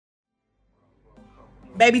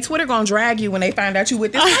baby, Twitter gonna drag you when they find out you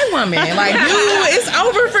with this white woman. Like, it's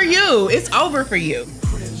over for you. It's over for you.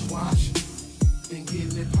 Cringe watch, then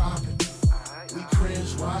getting it poppin'. We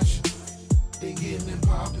cringe watch, then getting it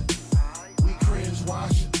poppin'. We cringe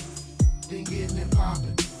watch, then getting it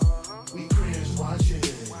poppin'. We cringe watchin',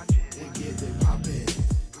 then getting it poppin'.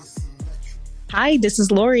 Hi, this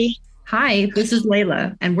is Lori. Hi, this is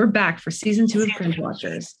Layla, and we're back for season 2 of Cringe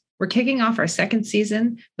Watchers. We're kicking off our second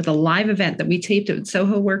season with a live event that we taped at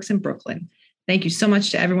Soho Works in Brooklyn. Thank you so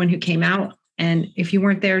much to everyone who came out. And if you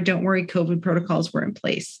weren't there, don't worry, COVID protocols were in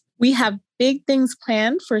place. We have big things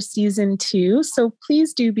planned for season 2, so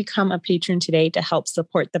please do become a patron today to help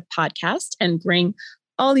support the podcast and bring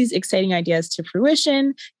all these exciting ideas to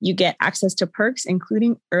fruition. You get access to perks,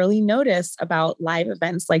 including early notice about live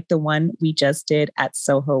events like the one we just did at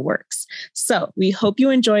Soho Works. So we hope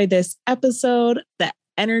you enjoy this episode. The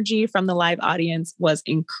energy from the live audience was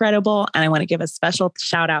incredible. And I want to give a special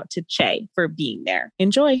shout out to Che for being there.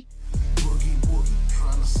 Enjoy.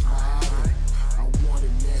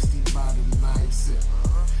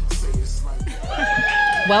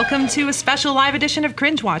 Welcome to a special live edition of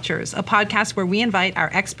Cringe Watchers, a podcast where we invite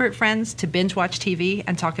our expert friends to binge watch TV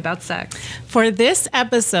and talk about sex. For this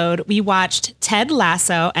episode, we watched Ted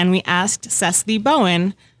Lasso and we asked Cecily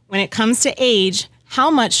Bowen, when it comes to age,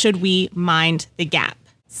 how much should we mind the gap?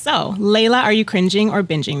 So, Layla, are you cringing or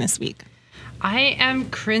binging this week? I am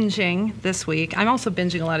cringing this week. I'm also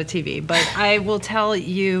binging a lot of TV, but I will tell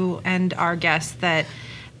you and our guests that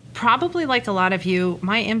probably like a lot of you,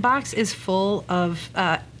 my inbox is full of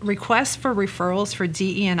requests for referrals for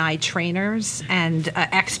DE&I trainers and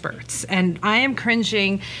experts. And I am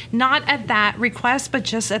cringing not at that request, but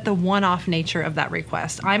just at the one-off nature of that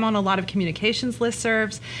request. I'm on a lot of communications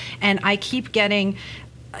listservs, and I keep getting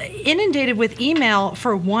inundated with email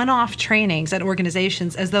for one-off trainings at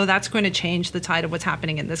organizations as though that's going to change the tide of what's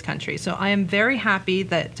happening in this country. So I am very happy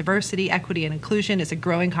that diversity, equity, and inclusion is a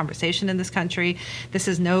growing conversation in this country. This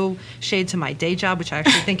is no shade to my day job, which I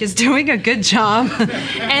actually think is doing a good job.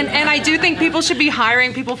 and I do think people should be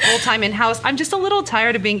hiring people full-time in-house. I'm just a little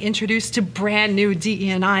tired of being introduced to brand new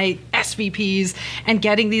DE&I SVPs and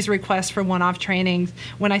getting these requests for one-off trainings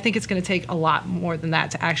when I think it's going to take a lot more than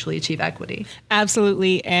that to actually achieve equity.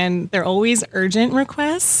 Absolutely. And they're always urgent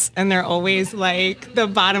requests, and they're always like the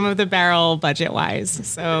bottom of the barrel budget-wise.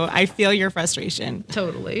 So I feel your frustration.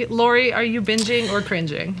 Totally. Lori, are you binging or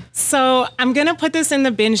cringing? So I'm going to put this in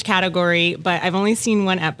the binge category, but I've only seen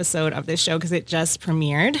one episode of this show because it just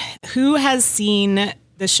premiered. Who has seen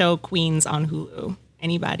the show Queens on Hulu?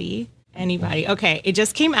 Anybody? Okay, it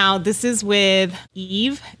just came out. This is with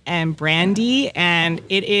Eve and Brandy, and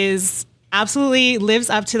it is absolutely lives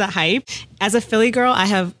up to the hype. As a Philly girl, I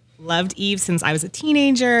have loved Eve since I was a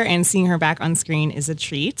teenager, and seeing her back on screen is a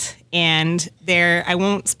treat. And I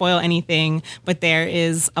won't spoil anything, but there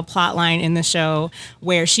is a plot line in the show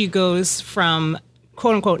where she goes from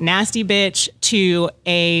quote unquote nasty bitch to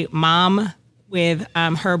a mom with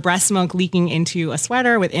her breast milk leaking into a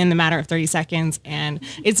sweater within the matter of 30 seconds. And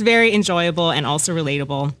it's very enjoyable and also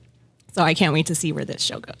relatable. So I can't wait to see where this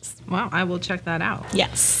show goes. Wow, I will check that out.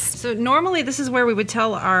 Yes. So normally this is where we would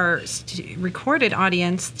tell our recorded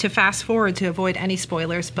audience to fast forward to avoid any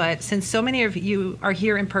spoilers. But since so many of you are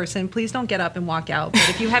here in person, please don't get up and walk out. But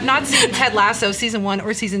if you have not seen Ted Lasso season 1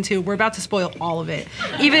 or season 2, we're about to spoil all of it.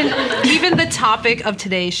 Even the topic of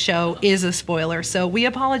today's show is a spoiler. So we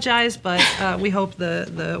apologize, but we hope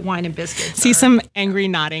the wine and biscuits. See some angry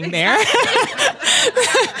nodding there.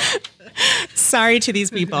 Sorry to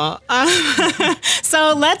these people.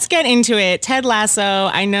 So let's get into it. Ted Lasso.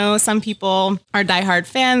 I know some people are diehard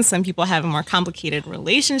fans. Some people have a more complicated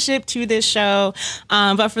relationship to this show.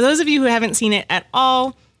 But for those of you who haven't seen it at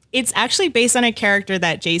all, it's actually based on a character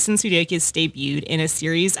that Jason Sudeikis debuted in a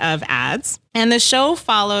series of ads. And the show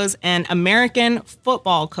follows an American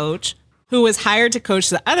football coach who was hired to coach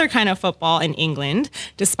the other kind of football in England,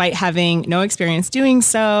 despite having no experience doing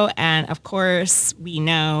so. And of course, we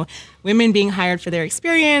know women being hired for their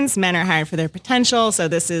experience, men are hired for their potential. So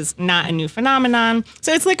this is not a new phenomenon.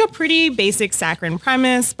 So it's like a pretty basic saccharine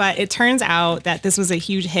premise, but it turns out that this was a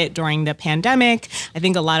huge hit during the pandemic. I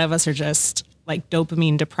think a lot of us are just like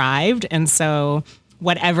dopamine deprived. And so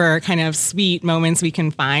whatever kind of sweet moments we can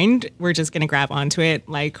find, we're just going to grab onto it.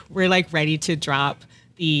 Like we're like ready to drop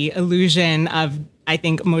the illusion of, I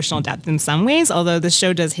think, emotional depth in some ways, although the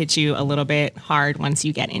show does hit you a little bit hard once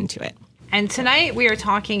you get into it. And tonight we are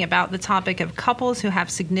talking about the topic of couples who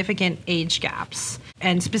have significant age gaps.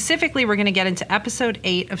 And specifically, we're going to get into episode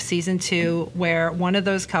 8 of season 2, where one of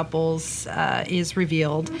those couples is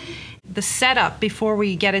revealed. the setup before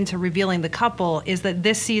we get into revealing the couple is that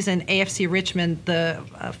this season, AFC Richmond, the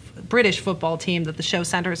British football team that the show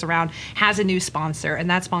centers around, has a new sponsor, and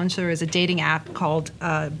that sponsor is a dating app called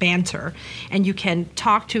Banter, and you can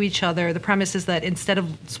talk to each other. The premise is that instead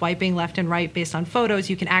of swiping left and right based on photos,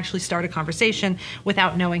 you can actually start a conversation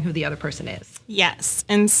without knowing who the other person is. Yes.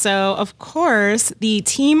 And so, of course, the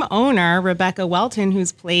team owner, Rebecca Welton,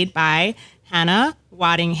 who's played by Hannah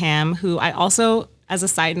Waddingham, who I also, as a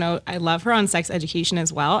side note, I love her on Sex Education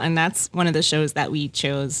as well. And that's one of the shows that we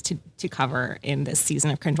chose to cover in this season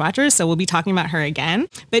of Cringe Watchers. So we'll be talking about her again.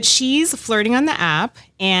 But she's flirting on the app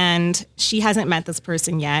and she hasn't met this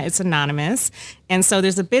person yet. It's anonymous. And so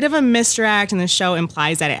there's a bit of a misdirect, and the show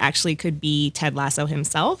implies that it actually could be Ted Lasso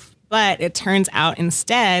himself. But it turns out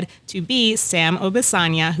instead to be Sam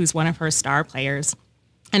Obisanya, who's one of her star players.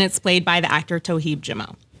 And it's played by the actor Toheeb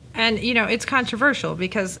Jamil. And, you know, it's controversial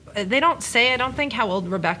because they don't say, I don't think, how old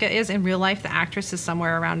Rebecca is. In real life, the actress is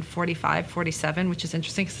somewhere around 45, 47, which is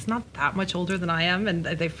interesting because it's not that much older than I am. And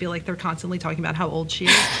they feel like they're constantly talking about how old she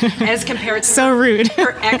is as compared to so rude.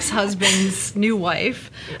 her ex-husband's new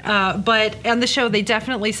wife. But on the show, they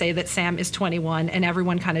definitely say that Sam is 21, and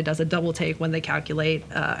everyone kind of does a double take when they calculate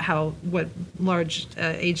what large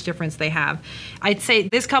age difference they have. I'd say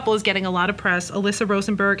this couple is getting a lot of press. Alyssa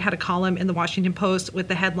Rosenberg had a column in the Washington Post with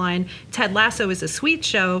the headline, Ted Lasso is a sweet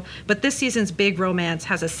show, but this season's big romance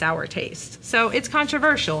has a sour taste. So it's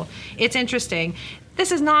controversial. It's interesting.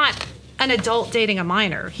 This is not an adult dating a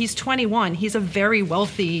minor. He's 21. He's a very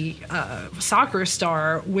wealthy soccer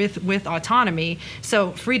star with autonomy,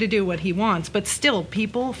 so free to do what he wants. But still,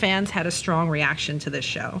 fans had a strong reaction to this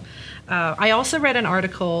show. I also read an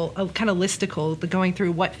article, a kind of listicle, going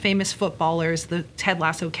through what famous footballers the Ted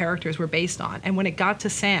Lasso characters were based on. And when it got to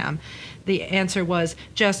Sam, the answer was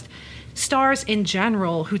just stars in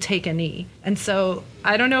general who take a knee. And so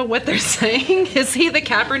I don't know what they're saying. Is he the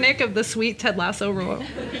Kaepernick of the sweet Ted Lasso role?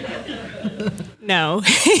 No,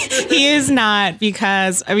 he is not,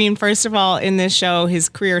 because, I mean, first of all, in this show, his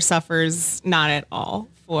career suffers not at all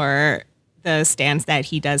for the stance that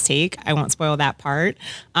he does take. I won't spoil that part.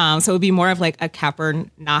 So it would be more of like a Kaepernick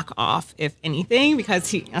knockoff, if anything,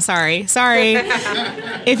 because sorry.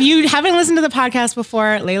 If you haven't listened to the podcast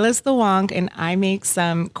before, Layla's the wonk and I make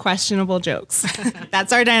some questionable jokes.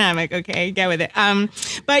 That's our dynamic. Okay. Get with it.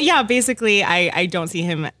 But yeah, basically I don't see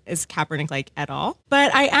him as Kaepernick like at all,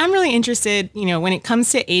 but I am really interested, when it comes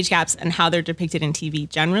to age gaps and how they're depicted in TV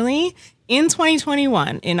generally. In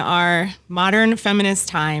 2021, in our modern feminist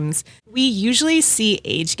times, we usually see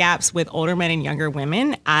age gaps with older men and younger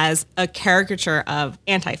women as a caricature of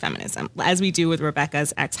anti-feminism. As we do with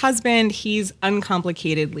Rebecca's ex-husband, he's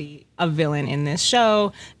uncomplicatedly a villain in this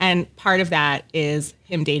show. And part of that is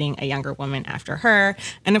him dating a younger woman after her.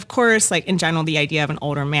 And of course, like in general, the idea of an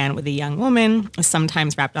older man with a young woman is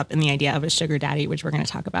sometimes wrapped up in the idea of a sugar daddy, which we're going to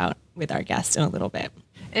talk about with our guest in a little bit.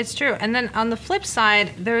 It's true. And then on the flip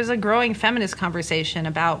side, there's a growing feminist conversation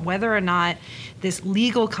about whether or not this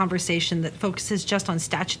legal conversation that focuses just on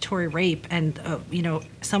statutory rape and,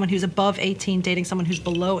 someone who's above 18 dating someone who's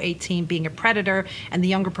below 18 being a predator and the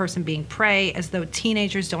younger person being prey, as though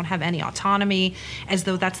teenagers don't have any autonomy, as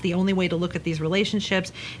though that's the only way to look at these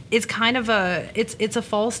relationships. It's kind of it's a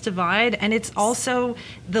false divide. And it's also,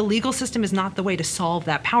 the legal system is not the way to solve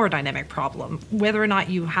that power dynamic problem. Whether or not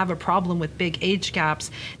you have a problem with big age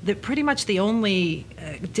gaps, that pretty much the only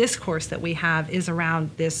discourse that we have is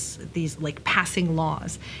around these like passing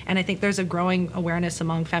laws. And I think there's a growing awareness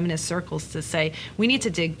among feminist circles to say we need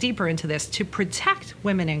to dig deeper into this to protect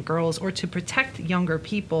women and girls, or to protect younger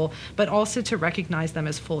people, but also to recognize them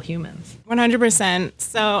as full humans. 100%.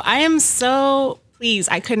 So I am so pleased.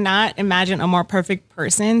 I could not imagine a more perfect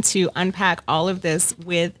person to unpack all of this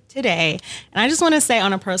with today. And I just want to say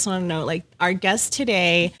on a personal note, like, our guest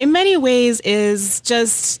today in many ways is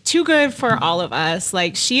just too good for all of us.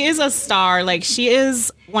 Like, she is a star. Like, she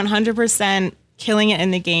is 100% killing it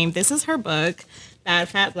in the game. This is her book, Bad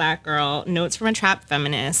Fat Black Girl, Notes from a Trapped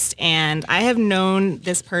Feminist. And I have known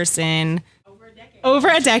this person over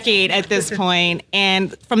a decade at this point.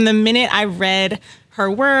 And from the minute I read her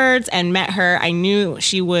words and met her, I knew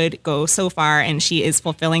she would go so far, and she is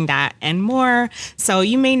fulfilling that and more. So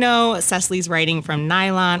you may know Cecily's writing from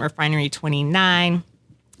Nylon, Refinery 29,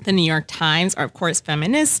 the New York Times, or of course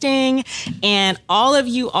Feministing. And all of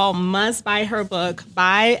you all must buy her book,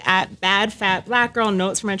 Buy at Bad Fat Black Girl,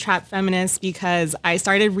 Notes from a Trapped Feminist, because I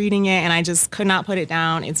started reading it and I just could not put it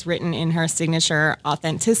down. It's written in her signature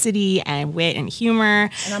authenticity and wit and humor.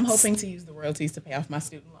 And I'm hoping to use the royalties to pay off my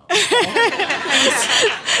student loan.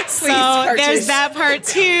 So there's that part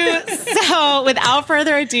too. So without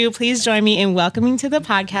further ado, please join me in welcoming to the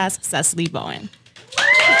podcast Cecily Bowen.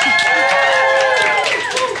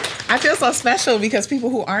 I feel so special because people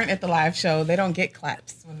who aren't at the live show, they don't get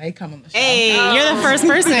claps when they come on the show. Hey, you're the first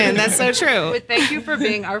person. That's so true. But thank you for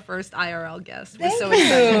being our first IRL guest. We're Thank so you.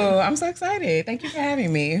 excited. I'm so excited. Thank you for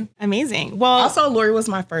having me. Amazing. Well, Also, Lori was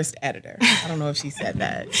my first editor. I don't know if she said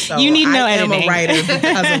that. So You need no I am editing. a writer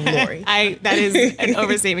because of Lori. that is an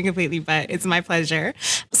overstatement completely, but it's my pleasure.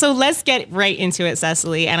 So let's get right into it,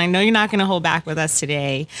 Cecily. And I know you're not going to hold back with us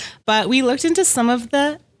today, but we looked into some of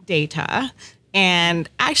the data. And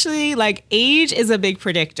actually, like, age is a big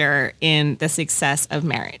predictor in the success of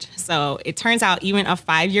marriage. So it turns out even a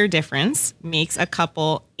 5-year difference makes a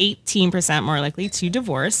couple 18% more likely to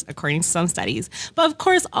divorce, according to some studies. But of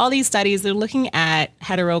course, all these studies, they're looking at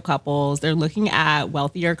hetero couples, they're looking at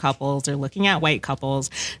wealthier couples, they're looking at white couples.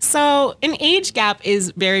 So an age gap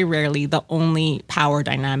is very rarely the only power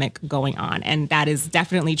dynamic going on. And that is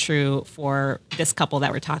definitely true for this couple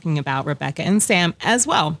that we're talking about, Rebecca and Sam, as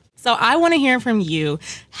well. So I want to hear from you.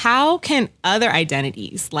 How can other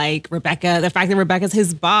identities, like Rebecca, the fact that Rebecca's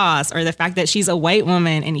his boss, or the fact that she's a white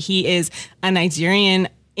woman and he is a Nigerian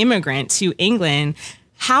immigrant to England,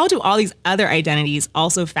 how do all these other identities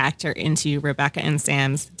also factor into Rebecca and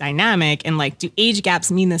Sam's dynamic? And like, do age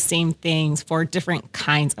gaps mean the same things for different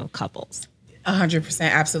kinds of couples?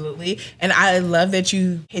 100%, absolutely. And I love that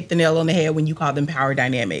you hit the nail on the head when you call them power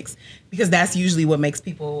dynamics, because that's usually what makes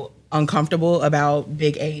people uncomfortable about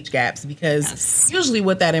big age gaps, because usually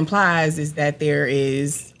what that implies is that there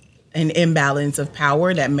is an imbalance of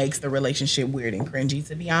power that makes the relationship weird and cringy,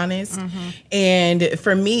 to be honest. And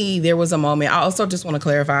for me, there was a moment. I also just want to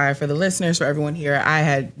clarify for the listeners, for everyone here, I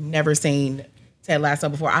had never seen Ted Lasso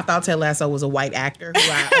before. I thought Ted Lasso was a white actor who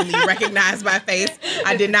I only recognized by face.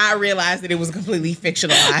 I did not realize that it was a completely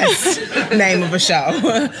fictionalized name of a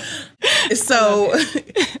show. So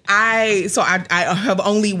I have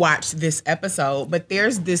only watched this episode, but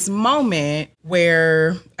there's this moment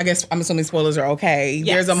where, I guess I'm assuming spoilers are okay.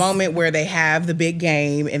 Yes. There's a moment where they have the big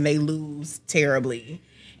game and they lose terribly.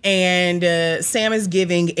 And Sam is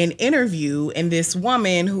giving an interview, and this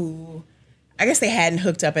woman who, I guess they hadn't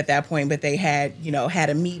hooked up at that point, but they had, had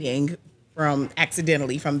a meeting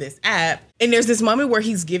accidentally from this app. And there's this moment where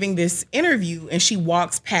he's giving this interview and she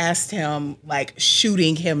walks past him, like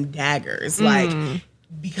shooting him daggers, like,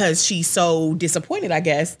 because she's so disappointed, I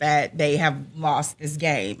guess, that they have lost this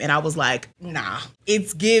game. And I was like, nah,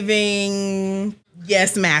 it's giving,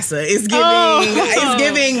 yes, massa. It's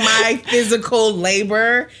giving my physical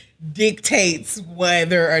labor dictates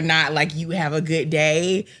whether or not, like, you have a good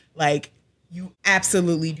day. Like, you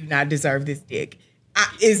absolutely do not deserve this dick.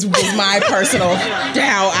 Was my personal,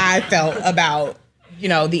 how I felt about,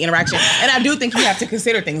 the interaction. And I do think you have to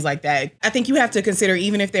consider things like that. I think you have to consider,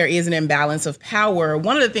 even if there is an imbalance of power,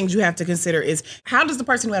 one of the things you have to consider is, how does the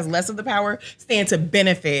person who has less of the power stand to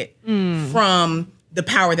benefit from the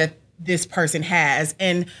power that this person has?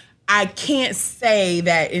 And I can't say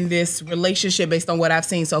that in this relationship, based on what I've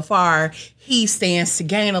seen so far, he stands to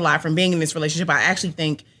gain a lot from being in this relationship. I actually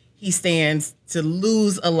think he stands to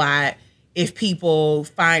lose a lot if people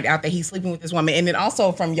find out that he's sleeping with this woman. And then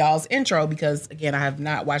also from y'all's intro, because again, I have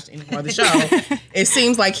not watched any more of the show, it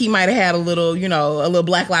seems like he might have had a little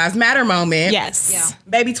Black Lives Matter moment. Yes. Yeah.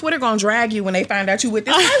 Baby, Twitter gonna drag you when they find out you with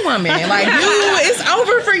this white woman. Like, it's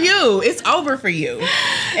over for you. It's over for you.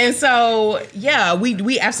 And so, yeah,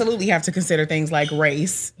 we absolutely have to consider things like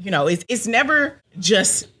race. It's never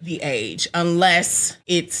just the age, unless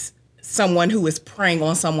it's someone who is preying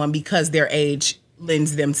on someone because their age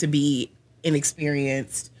lends them to be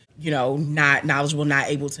inexperienced, not knowledgeable, not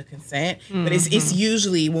able to consent. But it's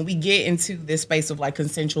usually, when we get into this space of like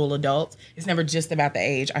consensual adults, it's never just about the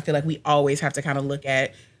age. I feel like we always have to kind of look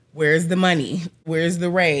at, where's the money? Where's the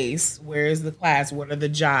race? Where's the class? What are the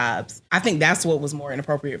jobs? I think that's what was more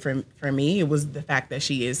inappropriate for me. It was the fact that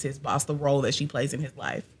she is his boss, the role that she plays in his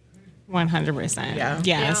life. 100%. Yeah.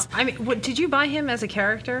 Yes. Yeah. I mean, did you buy him as a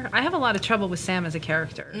character? I have a lot of trouble with Sam as a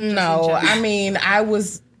character. No, I mean, I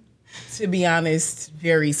was, to be honest,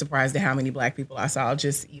 very surprised at how many Black people I saw,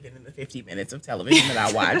 just even in the 50 minutes of television that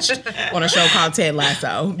I watched on a show called Ted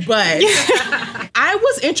Lasso. But I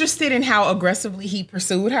was interested in how aggressively he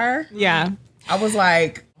pursued her. Yeah. I was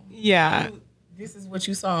like, Yeah. this is what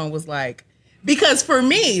you saw, and was like, because for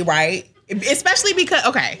me, right, especially because,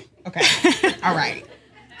 okay, all right.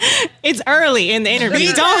 It's early in the interview.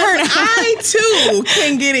 Because Don't hurt him. I too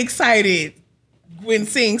can get excited when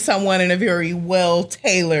seeing someone in a very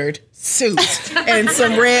well-tailored suit and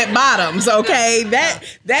some red bottoms, okay?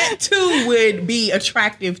 That too would be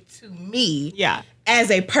attractive to me as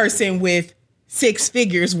a person with 6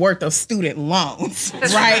 figures worth of student loans,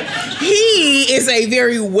 right? He is a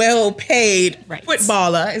very well-paid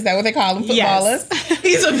footballer. Is that what they call them? Footballers? Yes.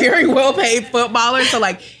 He's a very well-paid footballer. So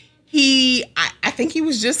like I think he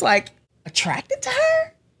was just like attracted to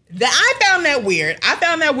her. I found that weird. I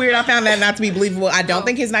found that not to be believable. I don't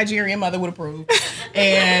think his Nigerian mother would approve.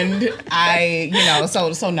 And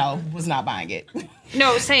so no, was not buying it.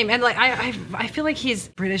 No, same. And like I feel like he's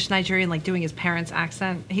British Nigerian, like doing his parents'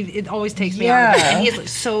 accent. It always takes me out. And he's like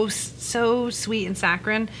so sweet and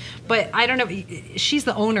saccharine. But I don't know. She's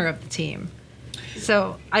the owner of the team.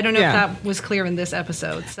 So I don't know if that was clear in this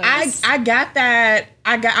episode. So I got that.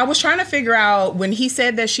 I was trying to figure out when he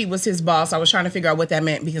said that she was his boss. I was trying to figure out what that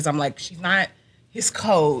meant because I'm like, she's not his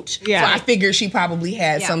coach. Yeah. So I figured she probably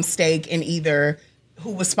had some stake in either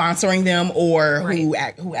who was sponsoring them or who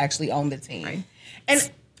actually owned the team. Right.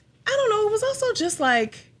 And I don't know. It was also just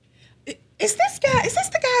like, is this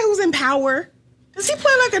the guy who's in Power? Does he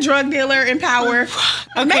play like a drug dealer in Power?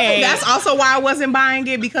 Okay. Maybe that's also why I wasn't buying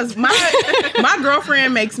it because my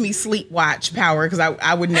girlfriend makes me sleep watch Power because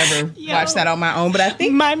I would never watch that on my own. But I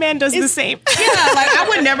think my man does the same. Yeah, like I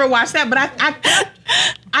would never watch that. But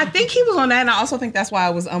I think he was on that, and I also think that's why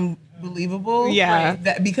it was unbelievable. Yeah,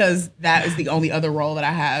 because that is the only other role that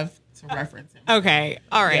I have to reference him. Okay,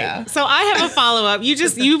 all right. Yeah. So I have a follow-up.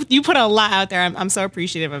 You put a lot out there. I'm so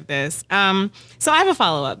appreciative of this. So I have a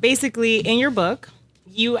follow-up. Basically, in your book,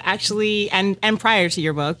 you actually, and prior to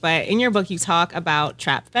your book, but in your book, you talk about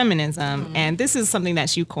trap feminism, and this is something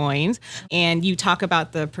that you coined, and you talk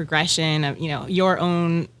about the progression of, your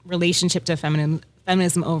own relationship to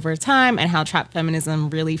feminism over time and how trap feminism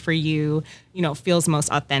really for you, feels most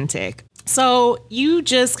authentic. So you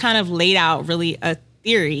just kind of laid out really a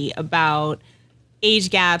theory about age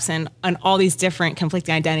gaps and all these different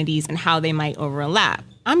conflicting identities and how they might overlap.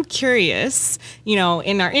 I'm curious, in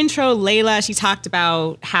our intro, Layla, she talked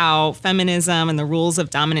about how feminism and the rules of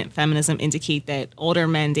dominant feminism indicate that older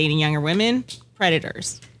men dating younger women,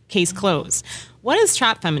 predators, case closed. What does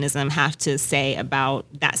trap feminism have to say about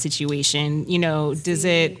that situation? Does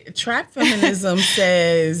it... Trap feminism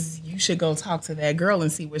says you should go talk to that girl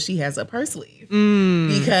and see what she has up her sleeve.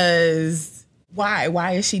 Because...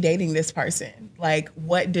 Why is she dating this person? Like,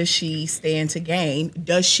 what does she stand to gain?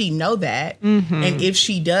 Does she know that? And if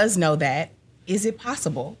she does know that, is it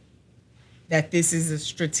possible that this is a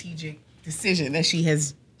strategic decision that she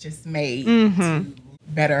has just made to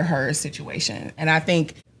better her situation? And I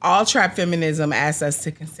think all trap feminism asks us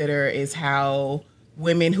to consider is how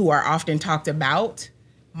women who are often talked about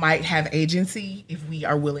might have agency if we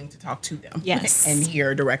are willing to talk to them and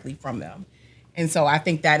hear directly from them. And so I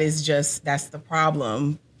think that's the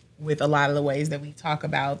problem with a lot of the ways that we talk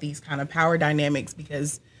about these kind of power dynamics,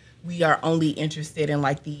 because we are only interested in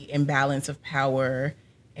like the imbalance of power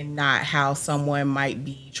and not how someone might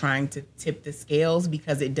be trying to tip the scales,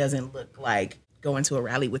 because it doesn't look like going to a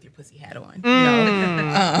rally with your pussy hat on.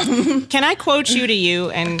 Can I quote you to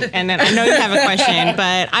you? And then I know you have a question,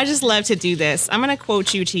 but I just love to do this. I'm going to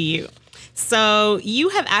quote you to you. So you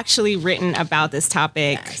have actually written about this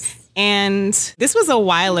topic. Yes. And this was a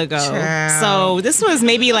while ago. So this was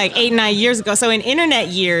maybe like 8-9 years ago. So in internet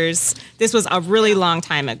years, this was a really long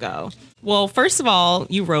time ago. Well, first of all,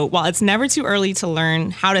 you wrote, while it's never too early to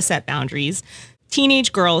learn how to set boundaries,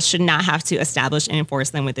 teenage girls should not have to establish and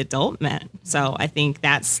enforce them with adult men. So I think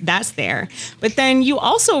that's there. But then you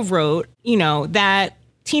also wrote, that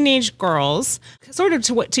teenage girls, sort of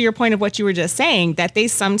to your point of what you were just saying, that they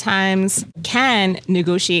sometimes can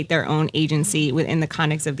negotiate their own agency within the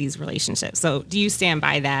context of these relationships. So do you stand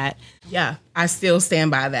by that? Yeah, I still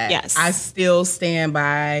stand by that. Yes. I still stand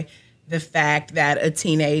by the fact that a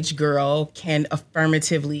teenage girl can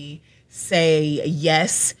affirmatively say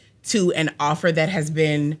yes to an offer that has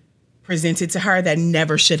been presented to her that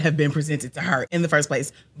never should have been presented to her in the first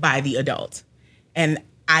place by the adult. And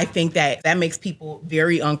I think that makes people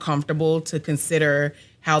very uncomfortable to consider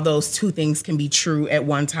how those two things can be true at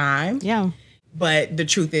one time. Yeah. But the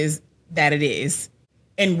truth is that it is.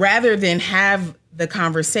 And rather than have the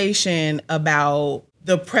conversation about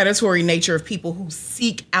the predatory nature of people who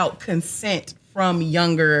seek out consent from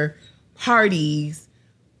younger parties,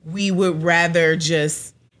 we would rather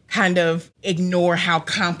just kind of ignore how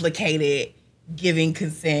complicated giving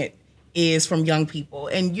consent is from young people.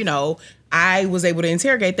 And, I was able to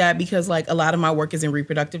interrogate that because like a lot of my work is in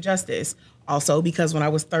reproductive justice. Also because when I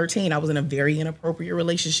was 13, I was in a very inappropriate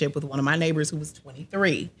relationship with one of my neighbors who was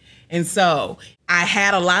 23. And so I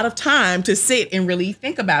had a lot of time to sit and really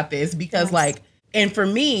think about this because like And for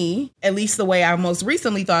me, at least the way I most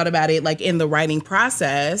recently thought about it, like in the writing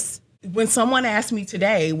process, when someone asked me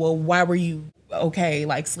today, well, why were you okay,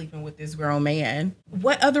 like sleeping with this grown man?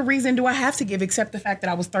 What other reason do I have to give except the fact that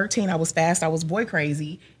I was 13, I was fast, I was boy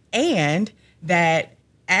crazy, and that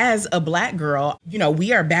as a Black girl, you know,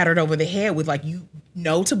 we are battered over the head with like, you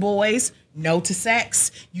no to boys, no to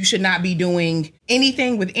sex. You should not be doing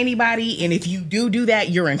anything with anybody. And if you do that,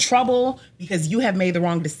 you're in trouble because you have made the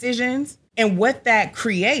wrong decisions. And what that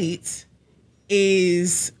creates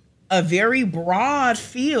is a very broad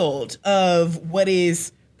field of what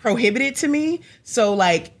is prohibited to me. So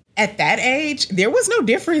like at that age, there was no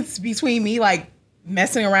difference between me like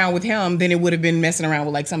messing around with him than it would have been messing around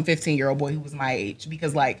with like some 15-year-old boy who was my age,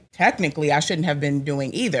 because like technically I shouldn't have been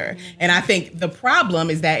doing either. And I think the problem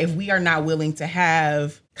is that if we are not willing to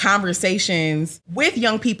have conversations with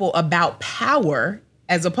young people about power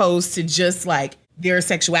as opposed to just like their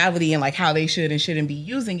sexuality and like how they should and shouldn't be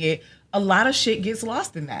using it, a lot of shit gets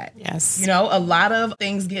lost in that. Yes. You know, a lot of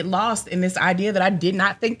things get lost in this idea that I did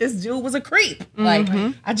not think this dude was a creep. Like,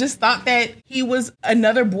 I just thought that he was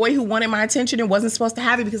another boy who wanted my attention and wasn't supposed to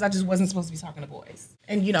have it because I just wasn't supposed to be talking to boys.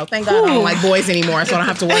 And, you know, thank God I don't like boys anymore, so I don't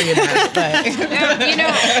have to worry about it. But. You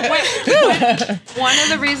know, one of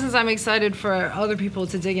the reasons I'm excited for other people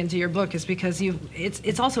to dig into your book is because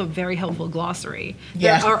it's also a very helpful glossary.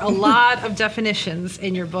 Yeah. There are a lot of definitions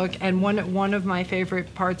in your book, and one of my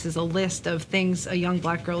favorite parts is a list of things a young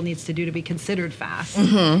Black girl needs to do to be considered fast.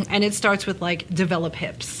 And it starts with like develop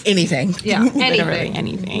hips. Anything. Yeah, Literally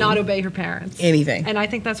anything. Not obey her parents. Anything. And I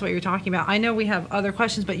think that's what you're talking about. I know we have other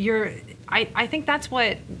questions, but I think that's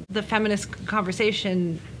what the feminist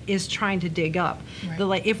conversation is trying to dig up.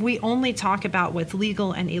 Right. If we only talk about what's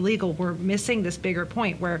legal and illegal, we're missing this bigger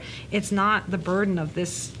point where it's not the burden of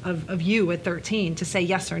this of you at 13 to say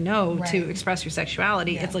yes or no to express your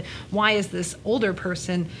sexuality. It's like, why is this older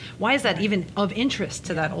person, why is that even of interest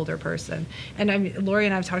to that older person? And Lori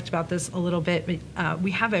and I have talked about this a little bit, but we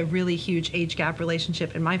have a really huge age gap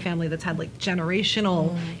relationship in my family that's had like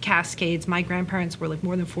generational cascades. My grandparents were like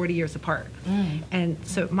more than 40 years apart. And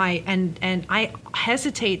so and I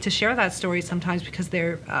hesitate to share that story sometimes because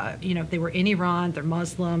they're, they were in Iran, they're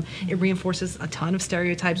Muslim. It reinforces a ton of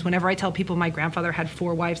stereotypes. Whenever I tell people my grandfather had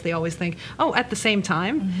 4 wives, they always think, oh, at the same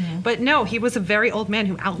time. But no, he was a very old man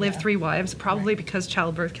who outlived 3 wives, probably because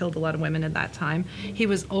childbirth killed a lot of women at that time. He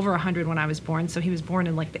was over 100 when I was born, so he was born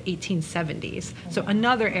in like the 1870s. So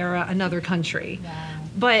another era, another country.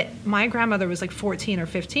 But my grandmother was like 14 or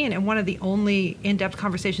 15, and one of the only in-depth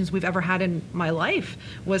conversations we've ever had in my life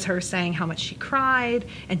was her saying how much she cried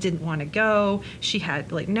and didn't want to go. She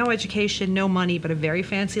had like no education, no money, but a very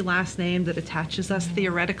fancy last name that attaches us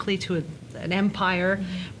theoretically to an empire,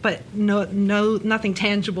 but nothing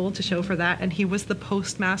tangible to show for that. And he was the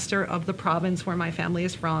postmaster of the province where my family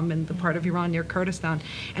is from, in the part of Iran near Kurdistan.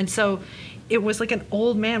 And so it was like an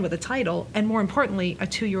old man with a title, and more importantly, a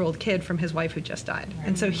 2-year-old kid from his wife who just died.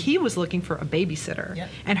 And so he was looking for a babysitter,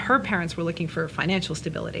 and her parents were looking for financial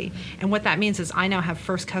stability. And what that means is I now have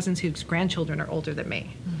first cousins whose grandchildren are older than me.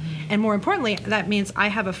 And more importantly, that means I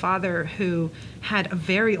have a father who had a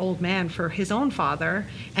very old man for his own father,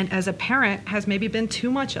 and as a parent has maybe been too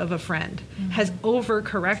much of a friend, has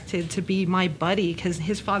overcorrected to be my buddy because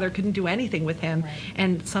his father couldn't do anything with him.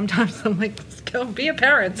 And sometimes I'm like, let's go be a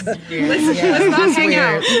parent. Let's not hang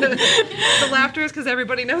out. The laughter is because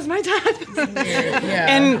everybody knows my dad.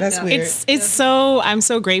 And that's weird. It's so, I'm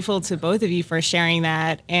so grateful to both of you for sharing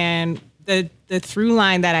that. And the through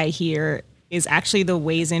line that I hear is actually the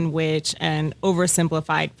ways in which an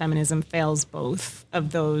oversimplified feminism fails both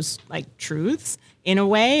of those like truths in a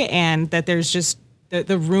way, and that there's just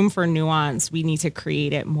the room for nuance. We need to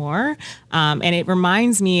create it more. And it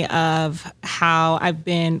reminds me of how I've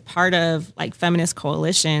been part of like feminist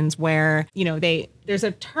coalitions where, there's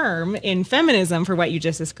a term in feminism for what you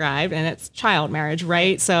just described, and it's child marriage,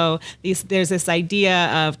 right? So there's this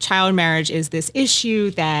idea of child marriage is this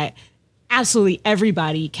issue that absolutely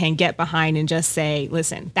everybody can get behind and just say,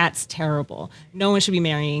 listen, that's terrible. No one should be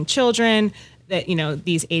marrying children. That,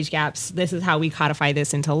 these age gaps, this is how we codify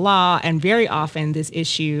this into law. And very often this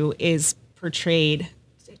issue is portrayed,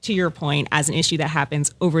 to your point, as an issue that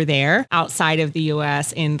happens over there outside of the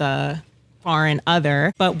US in the foreign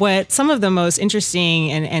other. But what some of the most interesting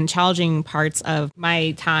and challenging parts of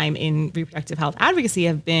my time in reproductive health advocacy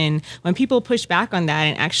have been when people push back on that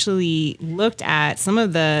and actually looked at some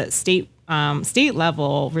of the state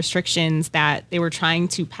level restrictions that they were trying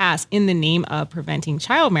to pass in the name of preventing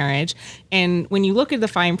child marriage. And when you look at the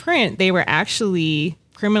fine print, they were actually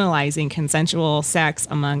criminalizing consensual sex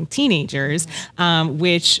among teenagers,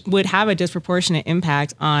 which would have a disproportionate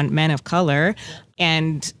impact on men of color.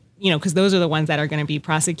 And, because those are the ones that are going to be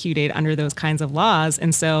prosecuted under those kinds of laws.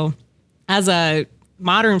 And so as a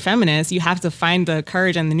modern feminist, you have to find the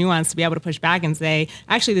courage and the nuance to be able to push back and say,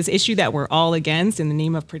 actually, this issue that we're all against in the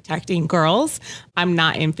name of protecting girls, I'm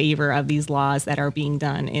not in favor of these laws that are being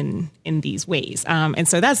done in these ways. And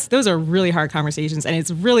so those are really hard conversations, and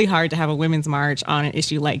it's really hard to have a women's march on an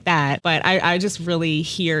issue like that. But I just really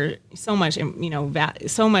hear so much,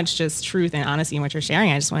 so much just truth and honesty in what you're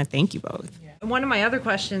sharing. I just want to thank you both. One of my other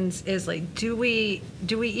questions is do we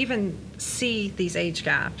even see these age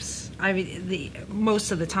gaps? I mean,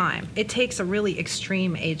 most of the time, it takes a really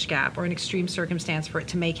extreme age gap or an extreme circumstance for it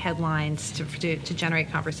to make headlines, to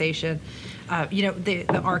generate conversation. The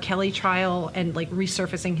R. Kelly trial and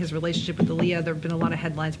resurfacing his relationship with Aaliyah, there have been a lot of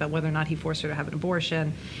headlines about whether or not he forced her to have an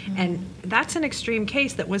abortion. Mm-hmm. And that's an extreme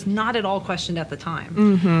case that was not at all questioned at the time.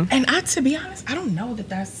 Mm-hmm. And to be honest, I don't know that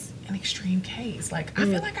that's an extreme case. I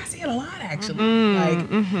feel like I see it a lot, actually.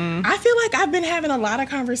 I feel like I've been having a lot of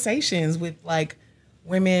conversations with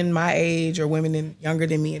women my age or women younger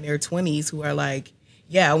than me in their 20s who are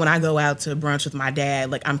yeah, when I go out to brunch with my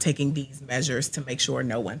dad, I'm taking these measures to make sure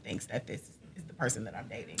no one thinks that this is the person that I'm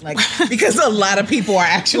dating. Because a lot of people are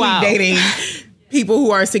actually dating people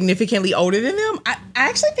who are significantly older than them. I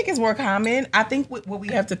actually think it's more common. I think what we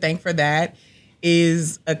have to thank for that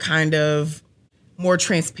is a kind of more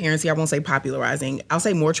transparency. I won't say popularizing. I'll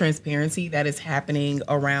say more transparency that is happening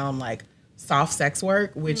around soft sex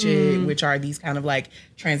work, which are these kind of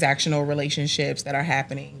transactional relationships that are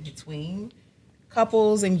happening between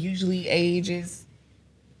couples, and usually age is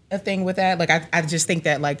a thing with that. I just think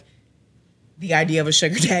that the idea of a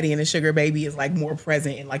sugar daddy and a sugar baby is more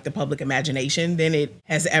present in the public imagination than it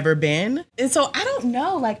has ever been. And so I don't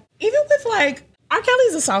know, even with R.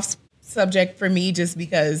 Kelly's a soft subject for me just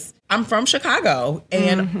because I'm from Chicago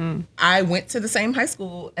and I went to the same high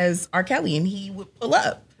school as R. Kelly, and he would pull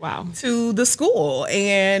up to the school,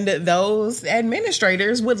 and those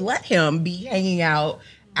administrators would let him be hanging out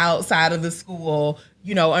outside of the school,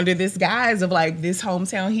 under this guise of this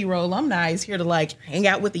hometown hero alumni is here to hang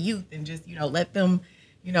out with the youth and just, let them,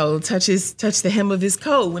 touch the hem of his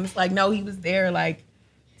coat. When it's no, he was there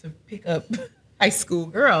to pick up high school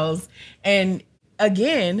girls. And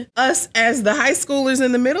again, us as the high schoolers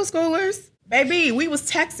and the middle schoolers, baby, we was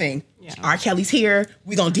texting. Yeah. R. Kelly's here.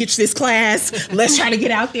 We gonna ditch this class. Let's try to get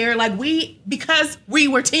out there. Because we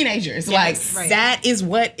were teenagers. Yes, that is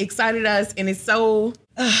what excited us. And it's so,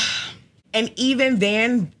 and even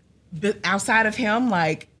then, outside of him,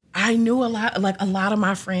 I knew a lot of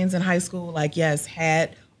my friends in high school,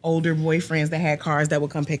 had older boyfriends that had cars that would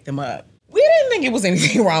come pick them up. We didn't think it was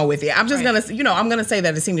anything wrong with it. I'm just I'm gonna say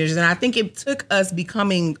that as teenagers, and I think it took us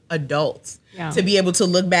becoming adults to be able to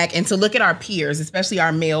look back and to look at our peers, especially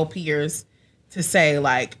our male peers, to say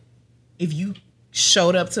if you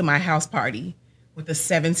showed up to my house party with a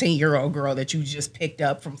 17-year-old girl that you just picked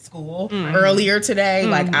up from school earlier today,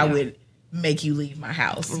 I would make you leave my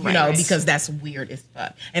house, because that's weird as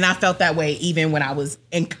fuck. And I felt that way even when I was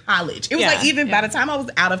in college. It was even by the time I was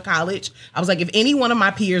out of college, I was if any one of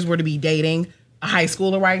my peers were to be dating a high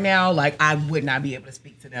schooler right now, I would not be able to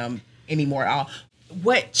speak to them anymore at all.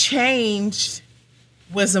 What changed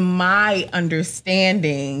was my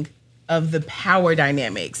understanding of the power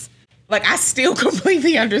dynamics. I still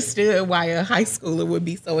completely understood why a high schooler would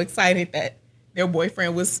be so excited that their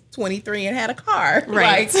boyfriend was 23 and had a car.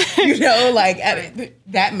 Right.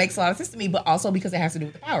 That makes a lot of sense to me, but also because it has to do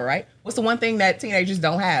with the power, right? What's the one thing that teenagers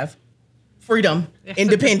don't have? Freedom,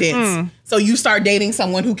 independence. So you start dating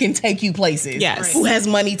someone who can take you places. Yes. Who has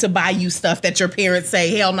money to buy you stuff that your parents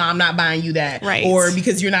say, hell no, I'm not buying you that. Right. Or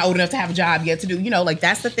because you're not old enough to have a job yet to do,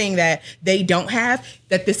 that's the thing that they don't have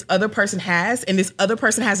that this other person has. And this other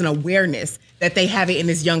person has an awareness that they have it and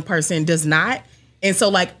this young person does not. And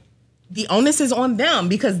so the onus is on them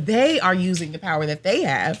because they are using the power that they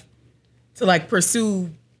have to pursue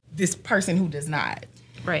this person who does not.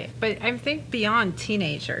 Right, but I think beyond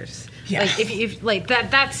teenagers, yeah. if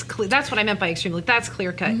that's what I meant by extreme. That's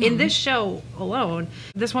clear cut. In this show alone,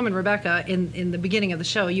 this woman Rebecca, in the beginning of the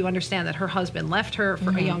show, you understand that her husband left her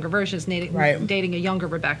for a younger version, is dating a younger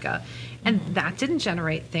Rebecca, and that didn't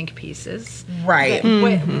generate think pieces. Right.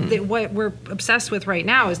 What we're obsessed with right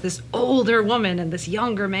now is this older woman and this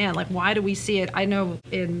younger man. Why do we see it? I know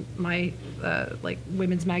in my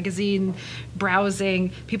women's magazine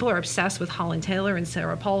browsing, people are obsessed with Holland Taylor and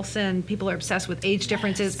Sarah Paulson. People are obsessed with age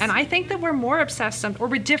differences, and I think that we're more obsessed, or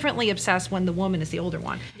we're differently obsessed when the woman is the older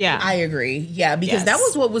one. Yeah, I agree. Yeah, because that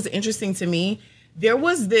was what was interesting to me. There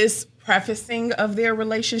was this prefacing of their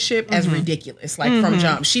relationship as ridiculous. Like from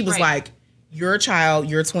jump, she was like, "You're a child.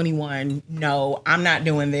 You're 21. No, I'm not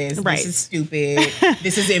doing this. Right. This is stupid.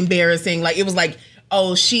 This is embarrassing." Like it was like,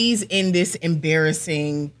 "Oh, she's in this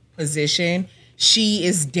embarrassing position. She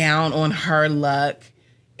is down on her luck,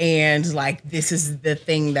 and like this is the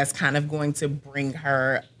thing that's kind of going to bring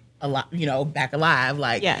her back alive."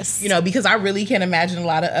 Like, yes, because I really can imagine a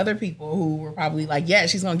lot of other people who were probably like, "Yeah,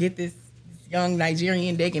 she's gonna get this young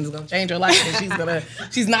Nigerian dick and it's gonna change her life, and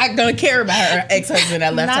she's not gonna care about her ex-husband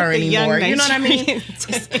that left Not her the young anymore." You know what I mean?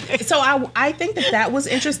 Nigerian So I think that was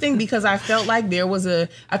interesting because I felt like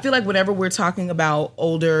I feel like whenever we're talking about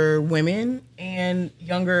older women and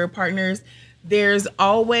younger partners, there's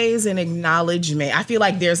always an acknowledgement. I feel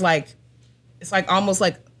like there's like, it's like almost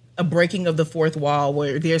like a breaking of the fourth wall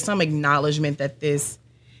where there's some acknowledgement that this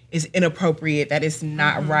is inappropriate, that it's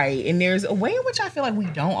not right. And there's a way in which I feel like we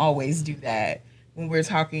don't always do that when we're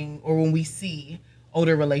talking or when we see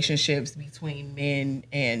older relationships between men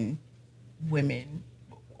and women,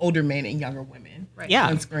 older men and younger women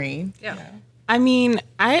on screen. Yeah. I mean,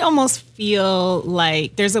 I almost feel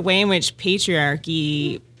like there's a way in which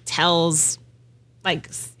patriarchy tells, like,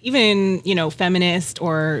 even, feminist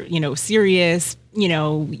or, serious,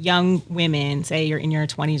 young women, say you're in your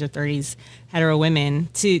 20s or 30s, hetero women,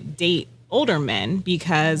 to date older men,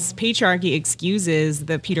 because patriarchy excuses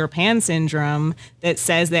the Peter Pan syndrome that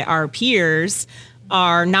says that our peers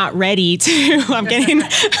are not ready to, I'm getting,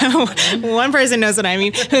 one person knows what I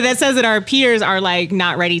mean, that says that our peers are like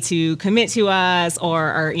not ready to commit to us or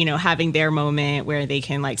are, having their moment where they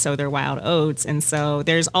can like sow their wild oats. And so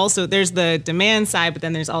there's the demand side, but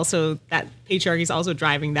then there's also that patriarchy is also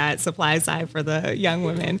driving that supply side for the young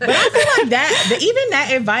women. But I feel like even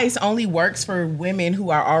that advice only works for women who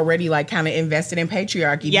are already like kind of invested in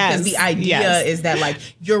patriarchy. Yes. Because the idea is that like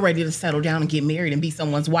you're ready to settle down and get married and be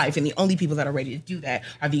someone's wife. And the only people that are ready to do that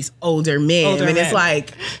are these older men. It's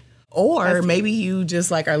like, or maybe you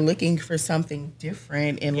just like are looking for something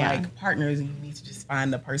different in like partners, and you need to just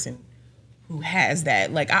find the person who has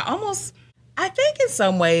that. Like I think in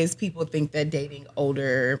some ways people think that dating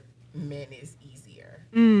older men is easier.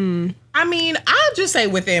 I mean, I'll just say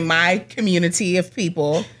within my community of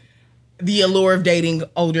people, the allure of dating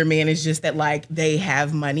older men is just that like they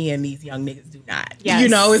have money and these young niggas do not. Yes.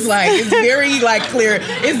 It's like it's very like clear.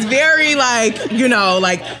 It's very like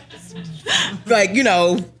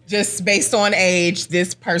just based on age,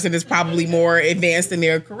 this person is probably more advanced in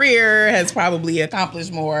their career, has probably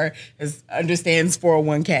accomplished more, understands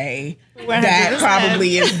 401k. 100%. That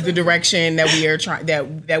probably is the direction that we are trying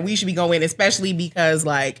that we should be going, especially because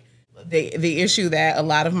like the issue that a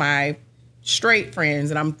lot of my straight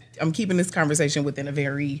friends, and I'm keeping this conversation within a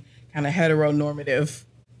very kind of heteronormative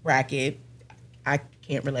bracket. I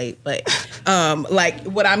can't relate, but like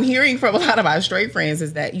what I'm hearing from a lot of our straight friends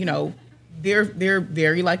is that they're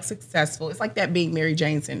very like successful. It's like that being Mary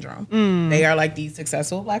Jane syndrome. They are like these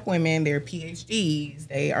successful Black women. They're PhDs.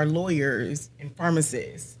 They are lawyers and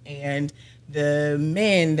pharmacists. And the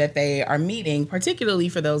men that they are meeting, particularly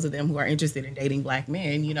for those of them who are interested in dating Black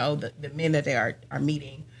men, the men that they are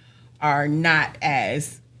meeting are not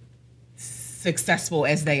as successful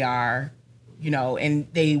as they are, and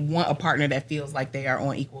they want a partner that feels like they are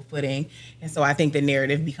on equal footing. And so I think the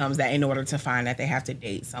narrative becomes that in order to find that, they have to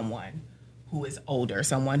date someone who is older,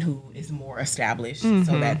 someone who is more established,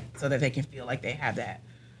 so that they can feel like they have that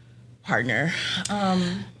partner.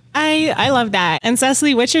 I love that. And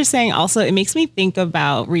Cecily, what you're saying also, it makes me think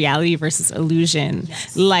about reality versus illusion.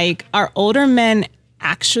 Yes. Like, are older men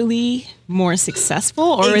actually more successful,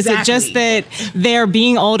 or is it just that their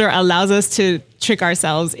being older allows us to trick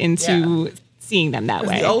ourselves into seeing them that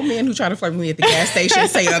way? The old men who try to flirt with me at the gas station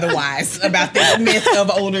say otherwise about this myth of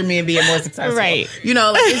older men being more successful. Right.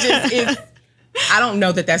 I don't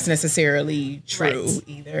know that that's necessarily true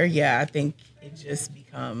either. Yeah, I think it just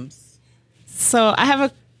becomes. So I have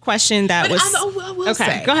a question that was. I will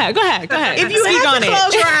say. Go ahead. If you have to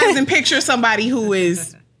close your eyes and picture somebody who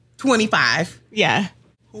is 25. Yeah.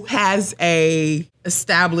 Who has a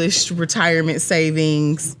established retirement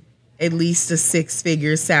savings, at least a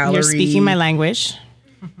 6-figure salary. You're speaking my language.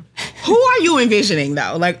 Who are you envisioning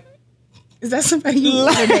though? Like, is that somebody you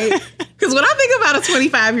want to date? Because when I think about a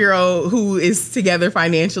 25-year-old who is together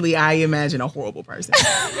financially, I imagine a horrible person.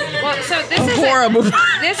 Well, so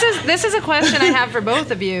this is a question I have for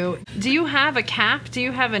both of you. Do you have a cap? Do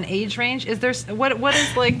you have an age range? Is there what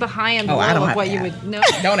is like the high and low of what you would know?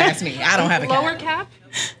 Don't ask me. I don't have a cap. Lower cap?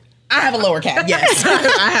 I have a lower cap. Yes,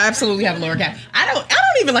 I absolutely have a lower cap. I don't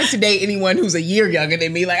even like to date anyone who's a year younger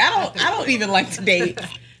than me. Like I don't even like to date.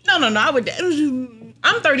 No. I'm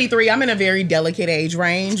I'm 33. I'm in a very delicate age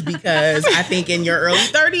range because I think in your early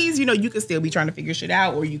 30s, you know, you could still be trying to figure shit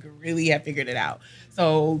out, or you could really have figured it out.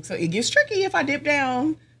 So it gets tricky if I dip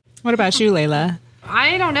down. What about you, Layla?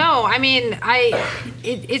 I don't know. I mean,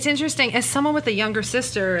 it's interesting. As someone with a younger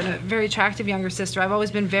sister and a very attractive younger sister, I've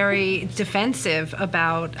always been very defensive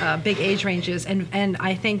about big age ranges, and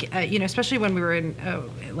I think you know, especially when we were in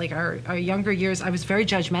like our younger years, I was very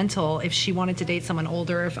judgmental if she wanted to date someone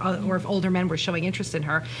older, or if older men were showing interest in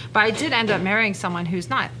her. But I did end up marrying someone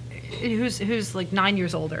who's like 9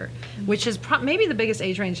 years older, which is maybe the biggest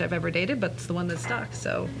age range I've ever dated, but it's the one that stuck.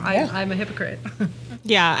 So I'm a hypocrite.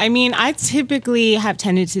 Yeah, I mean, I typically have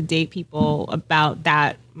tended to date people about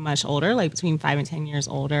that much older, like between 5 and 10 years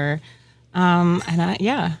older. And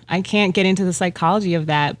I can't get into the psychology of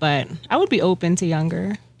that, but I would be open to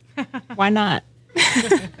younger. Why not?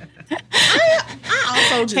 I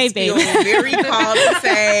also just feel very called to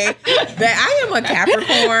say that I am a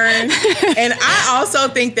Capricorn, and I also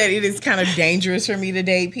think that it is kind of dangerous for me to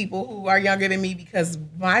date people who are younger than me, because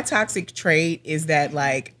my toxic trait is that,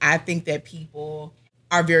 like, I think that people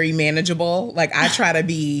are very manageable. Like, I try to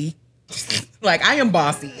be like, I am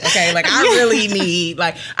bossy, okay? Like, I really need,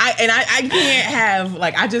 like, I can't have,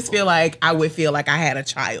 like, I just feel like I would feel like I had a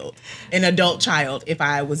child, an adult child, if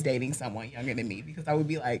I was dating someone younger than me, because I would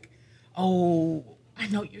be like, oh, I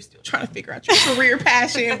know you're still trying to figure out your career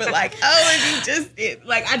passion, but like, oh, if you just did,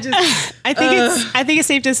 like, I think it's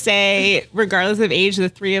safe to say, regardless of age, the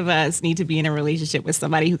three of us need to be in a relationship with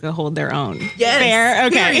somebody who can hold their own. Yes. Fair?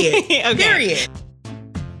 Okay. Period. Okay. Period.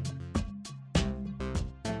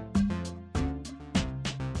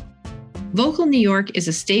 Vocal New York is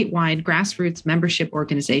a statewide grassroots membership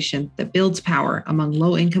organization that builds power among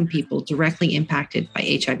low-income people directly impacted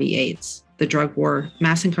by HIV/AIDS, the drug war,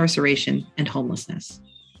 mass incarceration, and homelessness.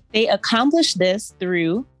 They accomplish this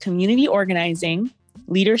through community organizing,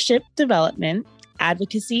 leadership development,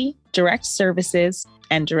 advocacy, direct services,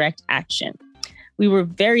 and direct action. We were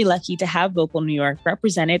very lucky to have Vocal New York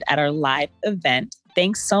represented at our live event.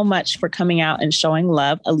 Thanks so much for coming out and showing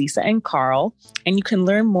love, Elisa and Carl. And you can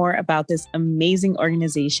learn more about this amazing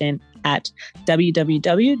organization at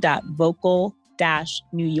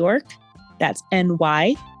www.vocal-newyork, that's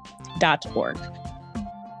ny.org.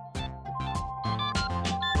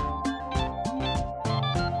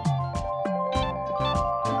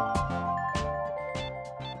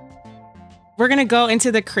 We're going to go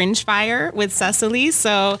into the cringe fire with Cecily.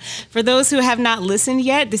 So for those who have not listened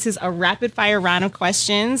yet, this is a rapid fire round of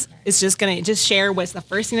questions. It's just going to share what's the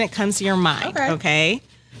first thing that comes to your mind. Okay.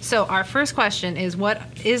 So our first question is,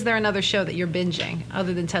 is there another show that you're binging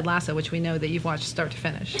other than Ted Lasso, which we know that you've watched start to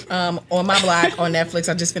finish? On My Block on Netflix.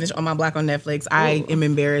 I just finished On My Block on Netflix. Ooh. I am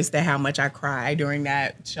embarrassed at how much I cry during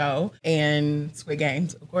that show. And Squid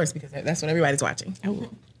Games, of course, because that's what everybody's watching. Oh.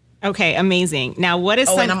 Okay, amazing. Now, what is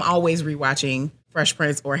and I'm always rewatching Fresh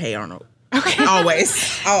Prince or Hey Arnold. Okay.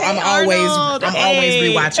 Always. I'm always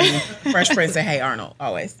rewatching Fresh Prince and Hey Arnold.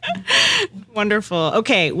 Always. Wonderful.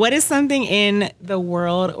 Okay, what is something in the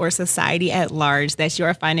world or society at large that you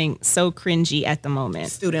are finding so cringy at the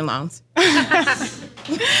moment? Student loans.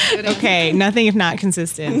 Okay, nothing if not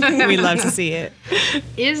consistent. We'd love to see it.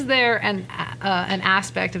 Is there an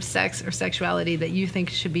aspect of sex or sexuality that you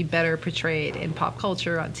think should be better portrayed in pop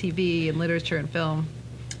culture, on TV, in literature and film?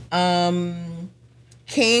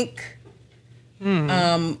 Kink.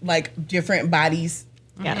 Like different bodies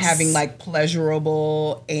having like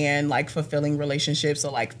pleasurable and like fulfilling relationships.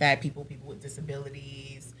 So like fat people with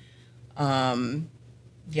disabilities.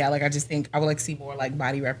 Like I just think I would like to see more like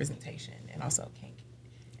body representation, and also kink,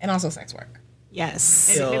 and also sex work.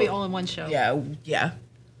 Yes. Maybe all in one show. Yeah.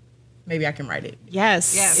 Maybe I can write it.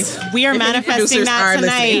 Yes. We are manifesting that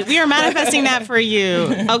tonight. We are manifesting that for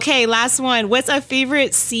you. Okay, last one. What's a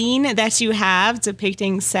favorite scene that you have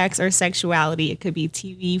depicting sex or sexuality? It could be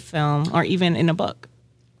TV, film, or even in a book.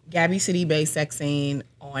 Gabby City Bay sex scene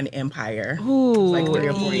on Empire. Ooh, like 3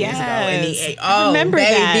 or 4 years ago. And remember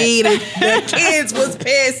baby, the kids was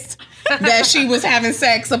pissed that she was having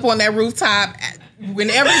sex up on that rooftop when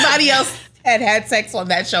everybody else had sex on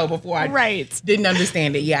that show before. I didn't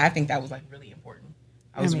understand it. Yeah, I think that was like really important.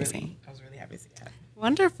 I was really happy to see that.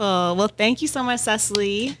 Wonderful. Well, thank you so much,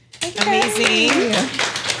 Cecily. Amazing. Yeah.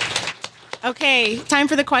 Okay, time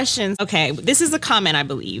for the questions. Okay, this is a comment, I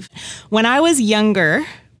believe. When I was younger,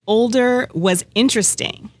 older was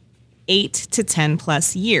interesting, 8 to 10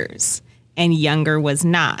 plus years, and younger was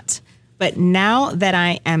not. But now that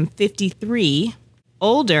I am 53,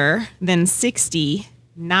 older than 60,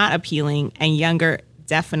 not appealing, and younger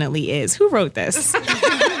definitely is. Who wrote this?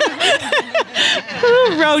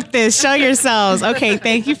 Who wrote this? Show yourselves. Okay,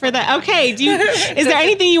 thank you for that. Okay, is there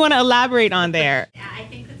anything you want to elaborate on there? Yeah, I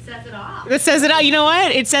think that says it all. That says it all. You know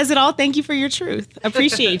what? It says it all. Thank you for your truth.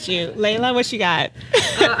 Appreciate you. Layla, what you got?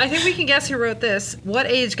 I think we can guess who wrote this. What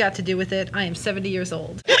age got to do with it? I am 70 years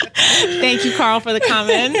old. Thank you, Carl, for the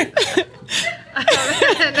comment.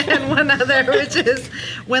 And one other, which is,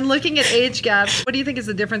 when looking at age gaps, what do you think is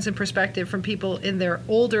the difference in perspective from people in their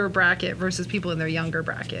older bracket versus people in their younger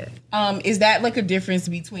bracket? Is that like a difference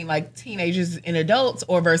between like teenagers and adults,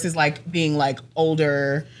 or versus like being like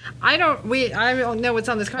older? I don't know what's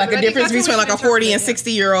on this card. Like a difference between like a 40 and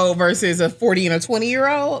 60-year-old versus a 40 and a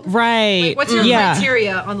 20-year-old? Right. Like, what's your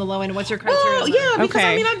criteria on the low end? What's your criteria? Well, yeah, because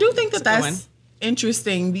I mean, I do think That's that's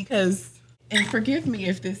interesting because, and forgive me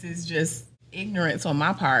if this is just ignorance on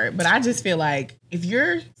my part, but I just feel like if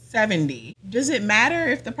you're 70, does it matter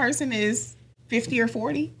if the person is 50 or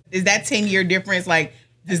 40? Is that 10-year difference like,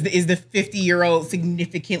 is the 50-year-old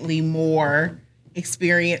significantly more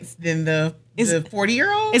experienced than the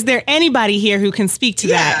 40-year-old? Is there anybody here who can speak to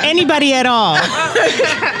that? Anybody at all?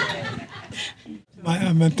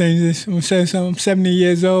 My thing is, I'm gonna say something. I'm 70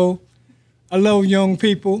 years old. I love young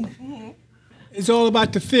people. It's all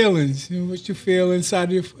about the feelings, what you feel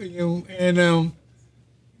inside of you, and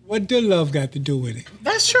what the love got to do with it.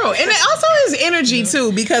 That's true, and it also is energy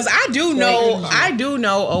too, because I do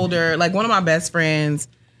know older. Like one of my best friends,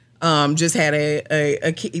 just had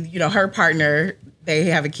a kid, her partner. They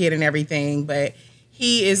have a kid and everything, but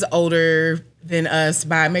he is older than us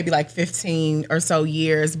by maybe like 15 or so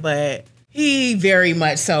years, but he very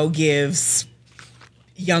much so gives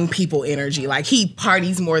young people energy. Like he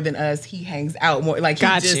parties more than us. He hangs out more. Like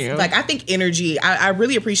Got he you. Like I think energy. I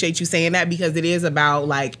really appreciate you saying that, because it is about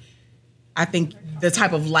like, I think the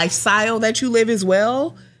type of lifestyle that you live as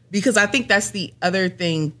well. Because I think that's the other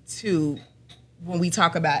thing too. When we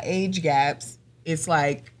talk about age gaps, it's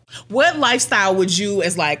like, what lifestyle would you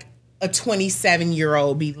as like a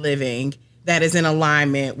 27-year-old be living that is in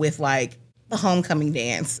alignment with like the homecoming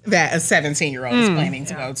dance that a 17-year-old is planning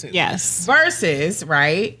to go to? Yes. Versus,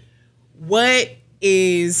 right, what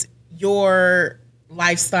is your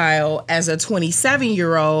lifestyle as a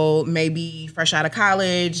 27-year-old, maybe fresh out of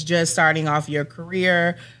college, just starting off your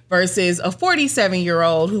career, versus a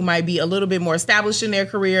 47-year-old who might be a little bit more established in their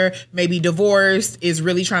career, maybe divorced, is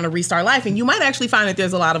really trying to restart life. And you might actually find that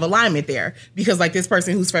there's a lot of alignment there, because like this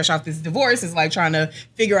person who's fresh off this divorce is like trying to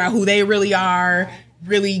figure out who they really are,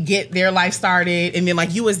 really get their life started. And then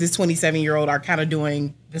like you as this 27-year-old are kind of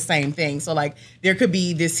doing the same thing. So like there could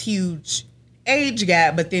be this huge age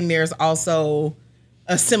gap, but then there's also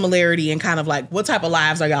a similarity in kind of like, what type of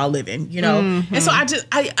lives are y'all living, Mm-hmm. And so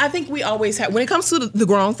I think we always have, when it comes to the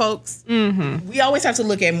grown folks, we always have to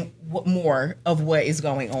look at more of what is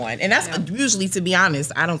going on. And that's usually, to be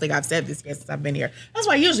honest, I don't think I've said this yet since I've been here. That's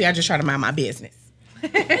why usually I just try to mind my business.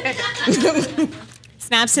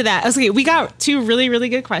 Snaps to that. Okay, we got two really, really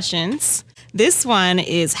good questions. This one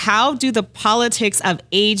is, how do the politics of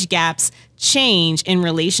age gaps change in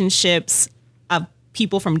relationships of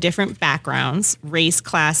people from different backgrounds, race,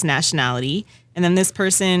 class, nationality? And then this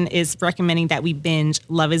person is recommending that we binge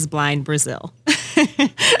Love is Blind Brazil.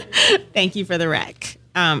 Thank you for the rec.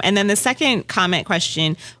 And then the second comment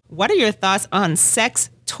question, what are your thoughts on sex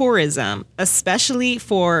tourism, especially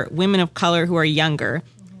for women of color who are younger,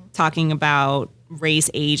 talking about race,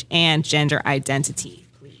 age, and gender identity,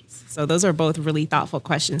 please? So those are both really thoughtful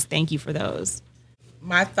questions. Thank you for those.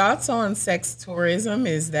 My thoughts on sex tourism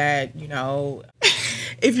is that,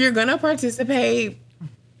 if you're going to participate,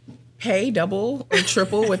 pay double or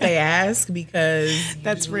triple what they ask, because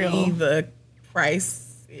that's real. The price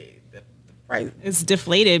is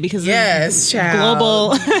deflated because of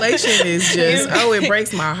global inflation is just, it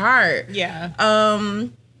breaks my heart. Yeah.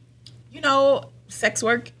 Sex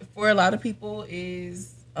work for a lot of people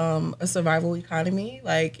is a survival economy.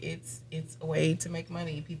 Like it's a way to make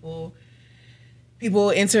money. People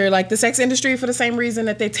enter like the sex industry for the same reason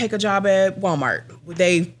that they take a job at Walmart.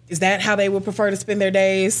 Is that how they would prefer to spend their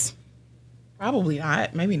days? Probably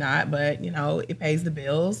not, maybe not, but it pays the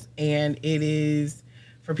bills, and it is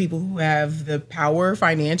for people who have the power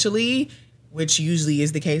financially, which usually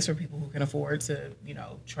is the case for people who can afford to,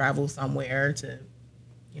 travel somewhere to,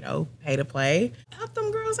 pay to play. Help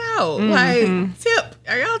them girls out. Like, tip.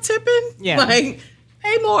 Are y'all tipping? Yeah. Like,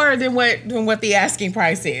 pay more than what the asking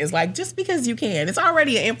price is. Like, just because you can. It's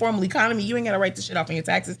already an informal economy. You ain't got to write the shit off on your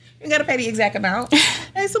taxes. You ain't got to pay the exact amount.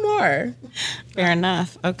 Pay some more. Fair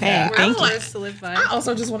enough. Okay. Yeah, Thank you. To live by. I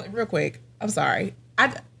also just want to, real quick, I'm sorry.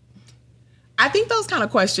 I think those kind of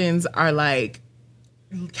questions are like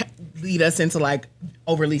lead us into like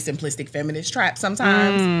overly simplistic feminist traps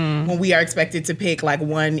sometimes when we are expected to pick like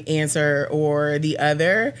one answer or the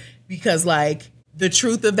other, because like the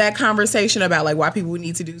truth of that conversation about like why people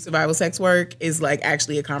need to do survival sex work is like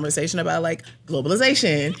actually a conversation about like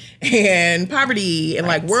globalization and poverty and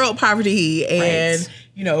like world poverty and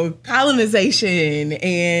you know, colonization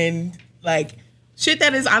and like shit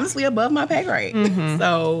that is honestly above my pay grade.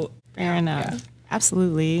 So fair enough.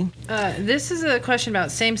 Absolutely. This is a question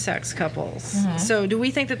about same-sex couples. So do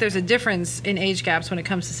we think that there's a difference in age gaps when it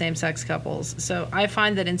comes to same-sex couples? So I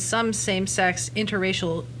find that in some same-sex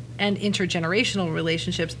interracial and intergenerational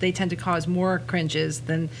relationships, they tend to cause more cringes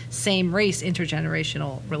than same-race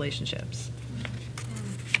intergenerational relationships.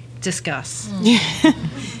 Discuss.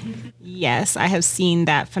 Yes, I have seen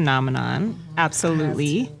that phenomenon.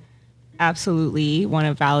 Absolutely. Absolutely want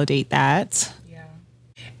to validate that.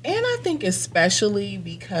 And I think especially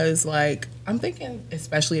because, like, I'm thinking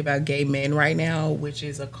especially about gay men right now, which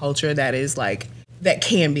is a culture that is, like, that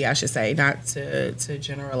can be, I should say, not to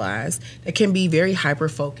generalize, that can be very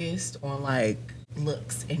hyper-focused on, like,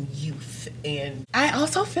 looks and youth. And I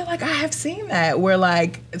also feel like I have seen that where,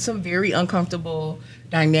 like, some very uncomfortable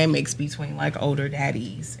dynamics between, like, older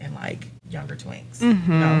daddies and, like, younger twinks. You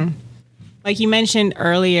know? Like you mentioned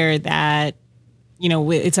earlier that, you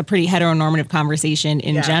know, it's a pretty heteronormative conversation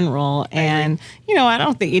in general. And, you know, I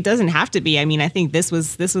don't think it doesn't have to be. I mean, I think this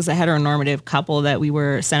was a heteronormative couple that we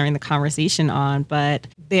were centering the conversation on. But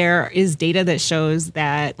there is data that shows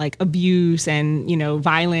that like abuse and, you know,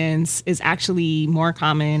 violence is actually more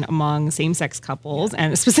common among same-sex couples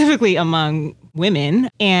and specifically among women.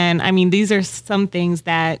 And I mean, these are some things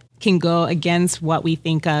that can go against what we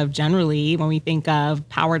think of generally when we think of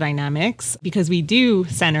power dynamics, because we do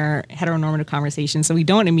center heteronormative conversations. So we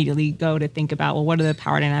don't immediately go to think about, well, what are the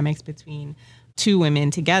power dynamics between two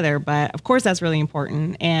women together? But of course, that's really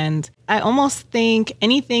important. And I almost think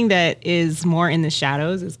anything that is more in the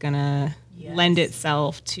shadows is going to lend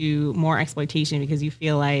itself to more exploitation, because you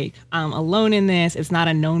feel like I'm alone in this. It's not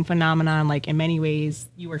a known phenomenon. Like in many ways,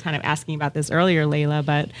 you were kind of asking about this earlier, Layla,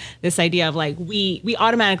 but this idea of like we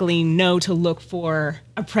automatically know to look for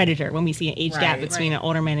a predator when we see an age gap between an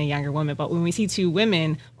older man and a younger woman. But when we see two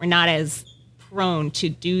women, we're not as prone to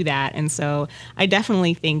do that. And so I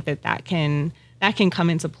definitely think that can come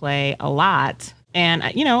into play a lot. And,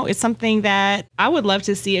 you know, it's something that I would love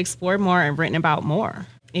to see explored more and written about more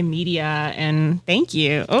in media. And thank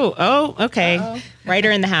you. Oh, okay.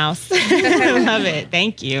 Writer in the house. Love it.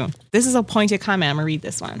 Thank you. This is a pointed comment. I'm gonna read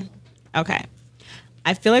this one. Okay.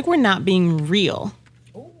 I feel like we're not being real.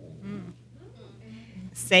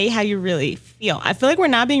 Say how you really feel. I feel like we're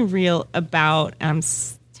not being real about, I'm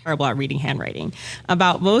terrible at reading handwriting,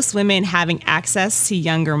 about most women having access to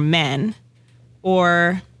younger men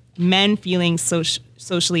or men feeling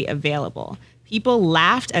socially available. People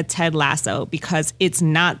laughed at Ted Lasso because it's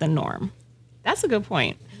not the norm. That's a good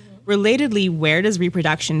point. Relatedly, where does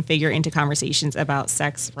reproduction figure into conversations about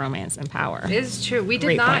sex, romance, and power? It's true. We did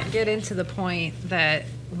Great not point. get into the point that,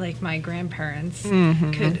 like my grandparents,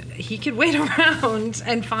 could wait around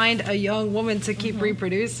and find a young woman to keep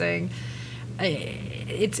reproducing.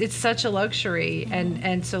 It's such a luxury,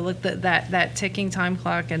 and so look, that ticking time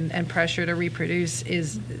clock and pressure to reproduce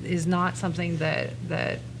is not something that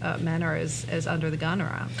men are as under the gun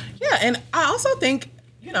around. Yeah, and I also think,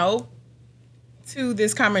 you know, to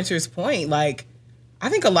this commenter's point, like, I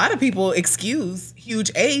think a lot of people excuse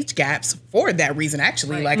huge age gaps for that reason,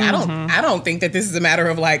 actually. Like, I don't think that this is a matter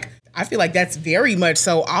of, like, I feel like that's very much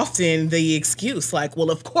so often the excuse. Like,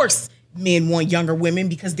 well, of course men want younger women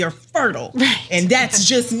because they're fertile. Right. And that's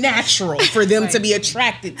just natural for them to be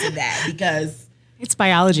attracted to that because it's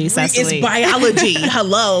biology, Cecily. It's biology.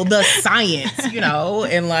 Hello, the science, you know?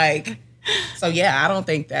 And like, so yeah, I don't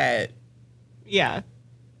think that. Yeah.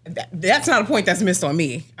 That's not a point that's missed on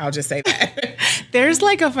me. I'll just say that. There's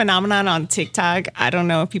like a phenomenon on TikTok. I don't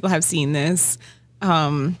know if people have seen this,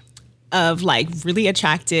 of like really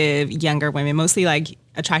attractive younger women, mostly like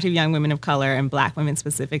attractive young women of color and Black women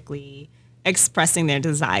specifically, expressing their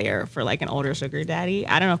desire for like an older sugar daddy.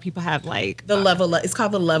 I don't know if people have like the level up, it's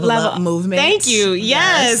called the level up movement. Thank you.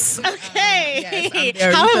 Yes. Okay.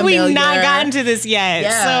 Yes, how have we not gotten to this yet?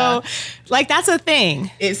 Yeah. So like that's a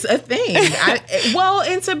thing. It's a thing. Well,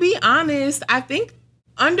 and to be honest, I think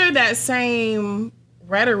under that same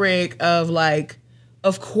rhetoric of like,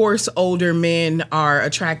 of course, older men are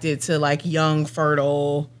attracted to like young,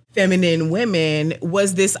 fertile, feminine women,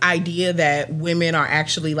 was this idea that women are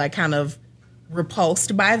actually like kind of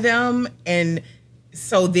repulsed by them. And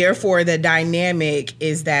so therefore the dynamic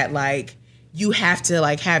is that like you have to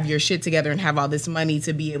like have your shit together and have all this money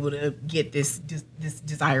to be able to get this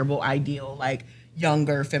desirable, ideal, like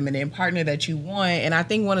younger, feminine partner that you want. And I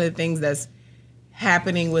think one of the things that's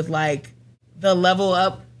happening with like the level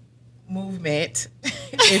up movement,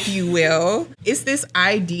 if you will, is this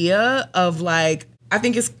idea of like, I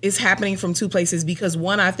think it's happening from two places, because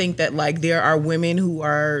one, I think that like there are women who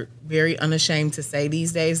are very unashamed to say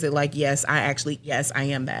these days that like, yes, I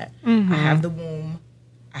am that. I have the womb,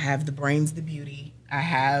 I have the brains, the beauty,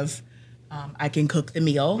 I can cook the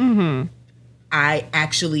meal. I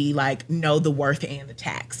actually like know the worth and the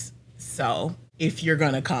tax. So if you're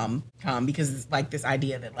gonna come, because it's like this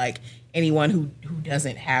idea that like anyone who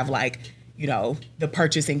doesn't have like, you know, the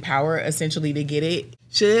purchasing power essentially to get it.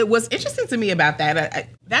 What's interesting to me about that,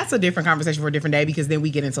 that's a different conversation for a different day, because then we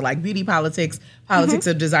get into like beauty politics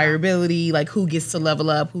of desirability, like who gets to level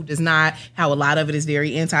up, who does not, how a lot of it is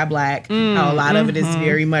very anti-Black, how a lot of it is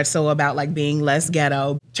very much so about like being less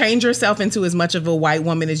ghetto. Change yourself into as much of a white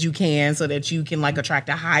woman as you can so that you can like attract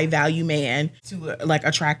a high value man to like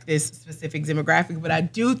attract this specific demographic. But I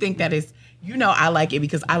do think that it's, you know, I like it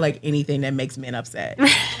because I like anything that makes men upset.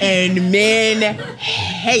 And men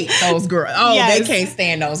hate those girls. Oh, yes. They can't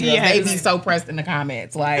stand those girls. Yes. They be so pressed in the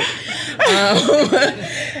comments. Like,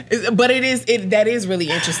 but that is really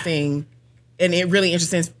interesting. And it really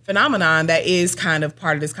interesting phenomenon that is kind of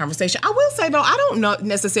part of this conversation. I will say, though, I don't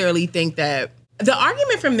necessarily think that the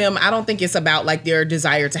argument from them, I don't think it's about like their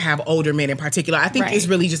desire to have older men in particular. I think it's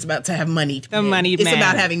really just about to have moneyed men. It's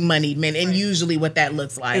about having moneyed men. And usually what that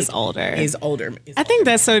looks like is older. I think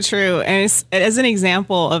that's so true. And it's as an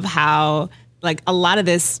example of how like a lot of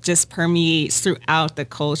this just permeates throughout the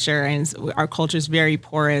culture, and our culture is very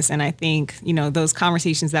porous. And I think, you know, those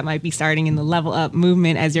conversations that might be starting in the level up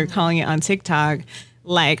movement, as you're calling it on TikTok,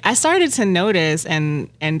 like I started to notice, and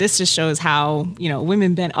this just shows how, you know,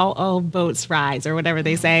 women bend, all boats rise or whatever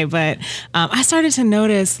they say. But I started to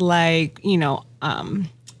notice like, you know,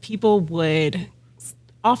 people would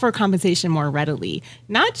offer compensation more readily,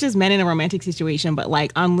 not just men in a romantic situation, but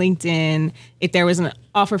like on LinkedIn, if there was an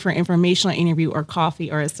offer for an informational interview or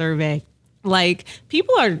coffee or a survey, like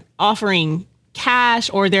people are offering cash,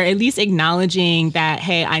 or they're at least acknowledging that,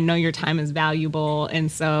 hey, I know your time is valuable. And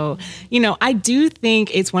so, you know, I do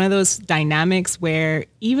think it's one of those dynamics where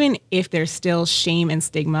even if there's still shame and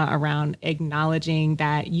stigma around acknowledging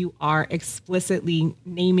that you are explicitly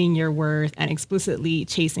naming your worth and explicitly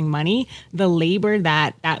chasing money, the labor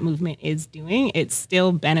that movement is doing, it's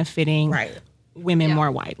still benefiting women more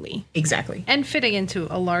widely. Exactly. And fitting into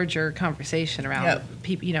a larger conversation around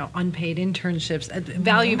people, you know, unpaid internships,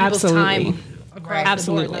 value people's time across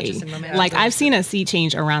the board, not just in romantic. Like I've seen a sea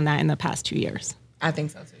change around that in the past 2 years. I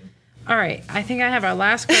think so too. All right. I think I have our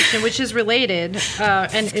last question, which is related,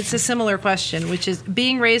 and it's a similar question, which is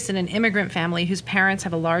being raised in an immigrant family whose parents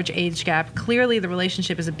have a large age gap. Clearly, the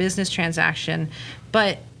relationship is a business transaction,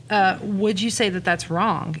 but would you say that that's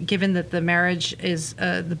wrong, given that the marriage is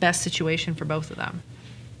the best situation for both of them?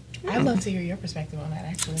 I'd love to hear your perspective on that,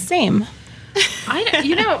 actually. Same.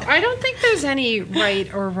 I don't think there's any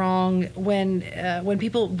right or wrong when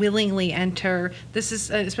people willingly enter. This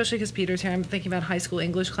is especially because Peter's here. I'm thinking about high school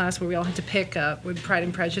English class where we all had to pick with Pride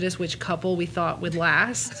and Prejudice which couple we thought would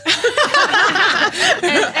last.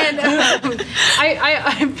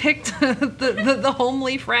 I picked the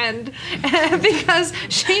homely friend because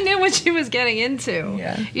she knew what she was getting into.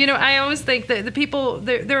 Yeah. You know, I always think that the people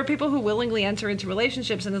there are people who willingly enter into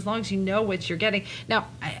relationships, and as long as you know what you're getting. Now,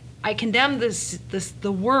 I condemn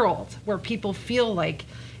the world where people feel like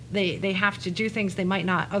they have to do things they might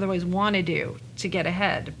not otherwise want to do to get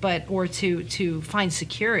ahead, or to find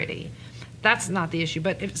security. That's not the issue.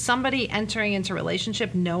 But if somebody entering into a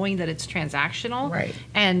relationship knowing that it's transactional, right?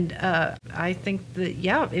 And I think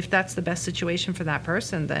that, if that's the best situation for that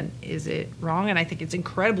person, then is it wrong? And I think it's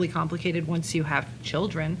incredibly complicated once you have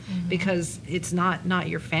children, because it's not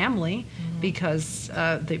your was because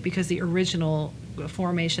the original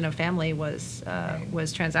formation of family was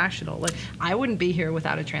transactional. Like I wouldn't be here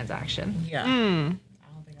without a transaction. Yeah.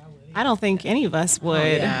 I don't think any of us would.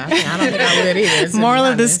 I don't think I would either. Moral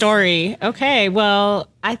of the story. Okay, well,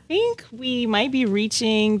 I think we might be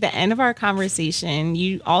reaching the end of our conversation.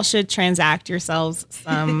 You all should transact yourselves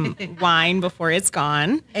some wine before it's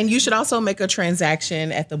gone. And you should also make a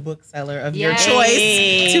transaction at the bookseller of your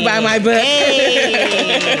choice to buy my book.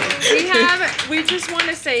 We just want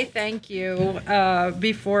to say thank you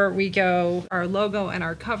before we go. Our logo and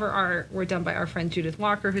our cover art were done by our friend Judith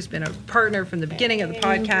Walker, who's been a partner from the beginning of the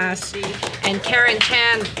podcast. And Karen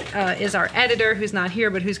Chan is our editor, who's not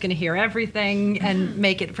here, but who's going to hear everything and make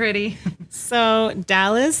make it pretty. So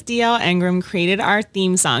Dallas D.L. Engram created our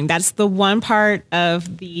theme song. That's the one part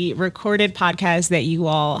of the recorded podcast that you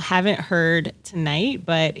all haven't heard tonight,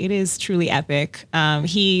 but it is truly epic.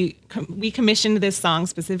 We commissioned this song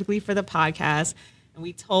specifically for the podcast, and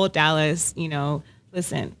we told Dallas,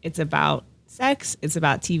 listen, it's about sex, it's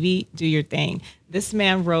about TV, do your thing. This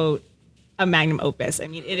man wrote a magnum opus. I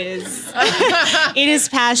mean, it is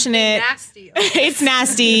passionate. Nasty. It's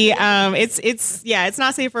nasty. It's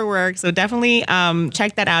not safe for work. So definitely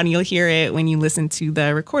check that out, and you'll hear it when you listen to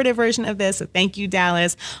the recorded version of this. So thank you,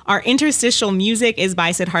 Dallas. Our interstitial music is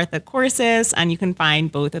by Siddhartha Courses, and you can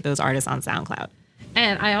find both of those artists on SoundCloud.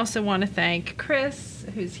 And I also want to thank Chris,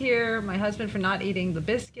 who's here, my husband, for not eating the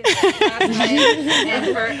biscuits last night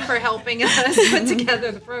and for helping us put together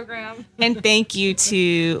the program. And thank you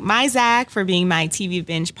to my Zach for being my TV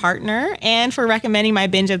binge partner and for recommending my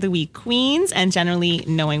binge of the week, Queens, and generally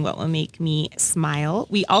knowing what will make me smile.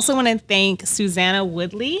 We also want to thank Susanna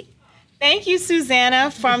Woodley. Thank you,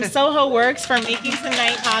 Susanna, from Soho Works, for making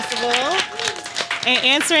tonight possible and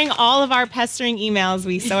answering all of our pestering emails.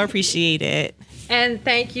 We so appreciate it. And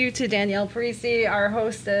thank you to Danielle Parisi, our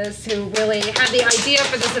hostess, who really had the idea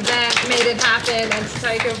for this event, made it happen, and to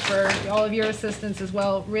Tycho for all of your assistance as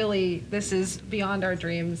well. Really, this is beyond our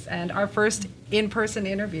dreams and our first in-person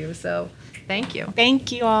interview. So thank you.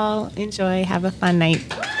 Thank you all. Enjoy. Have a fun night.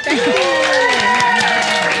 Thank you.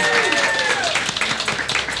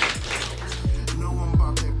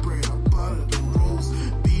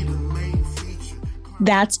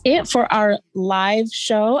 That's it for our live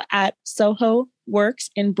show at Soho Works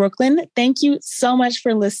in Brooklyn. Thank you so much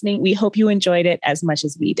for listening. We hope you enjoyed it as much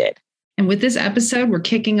as we did. And with this episode, we're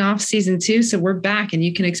kicking off season 2. So we're back and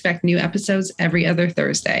you can expect new episodes every other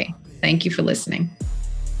Thursday. Thank you for listening.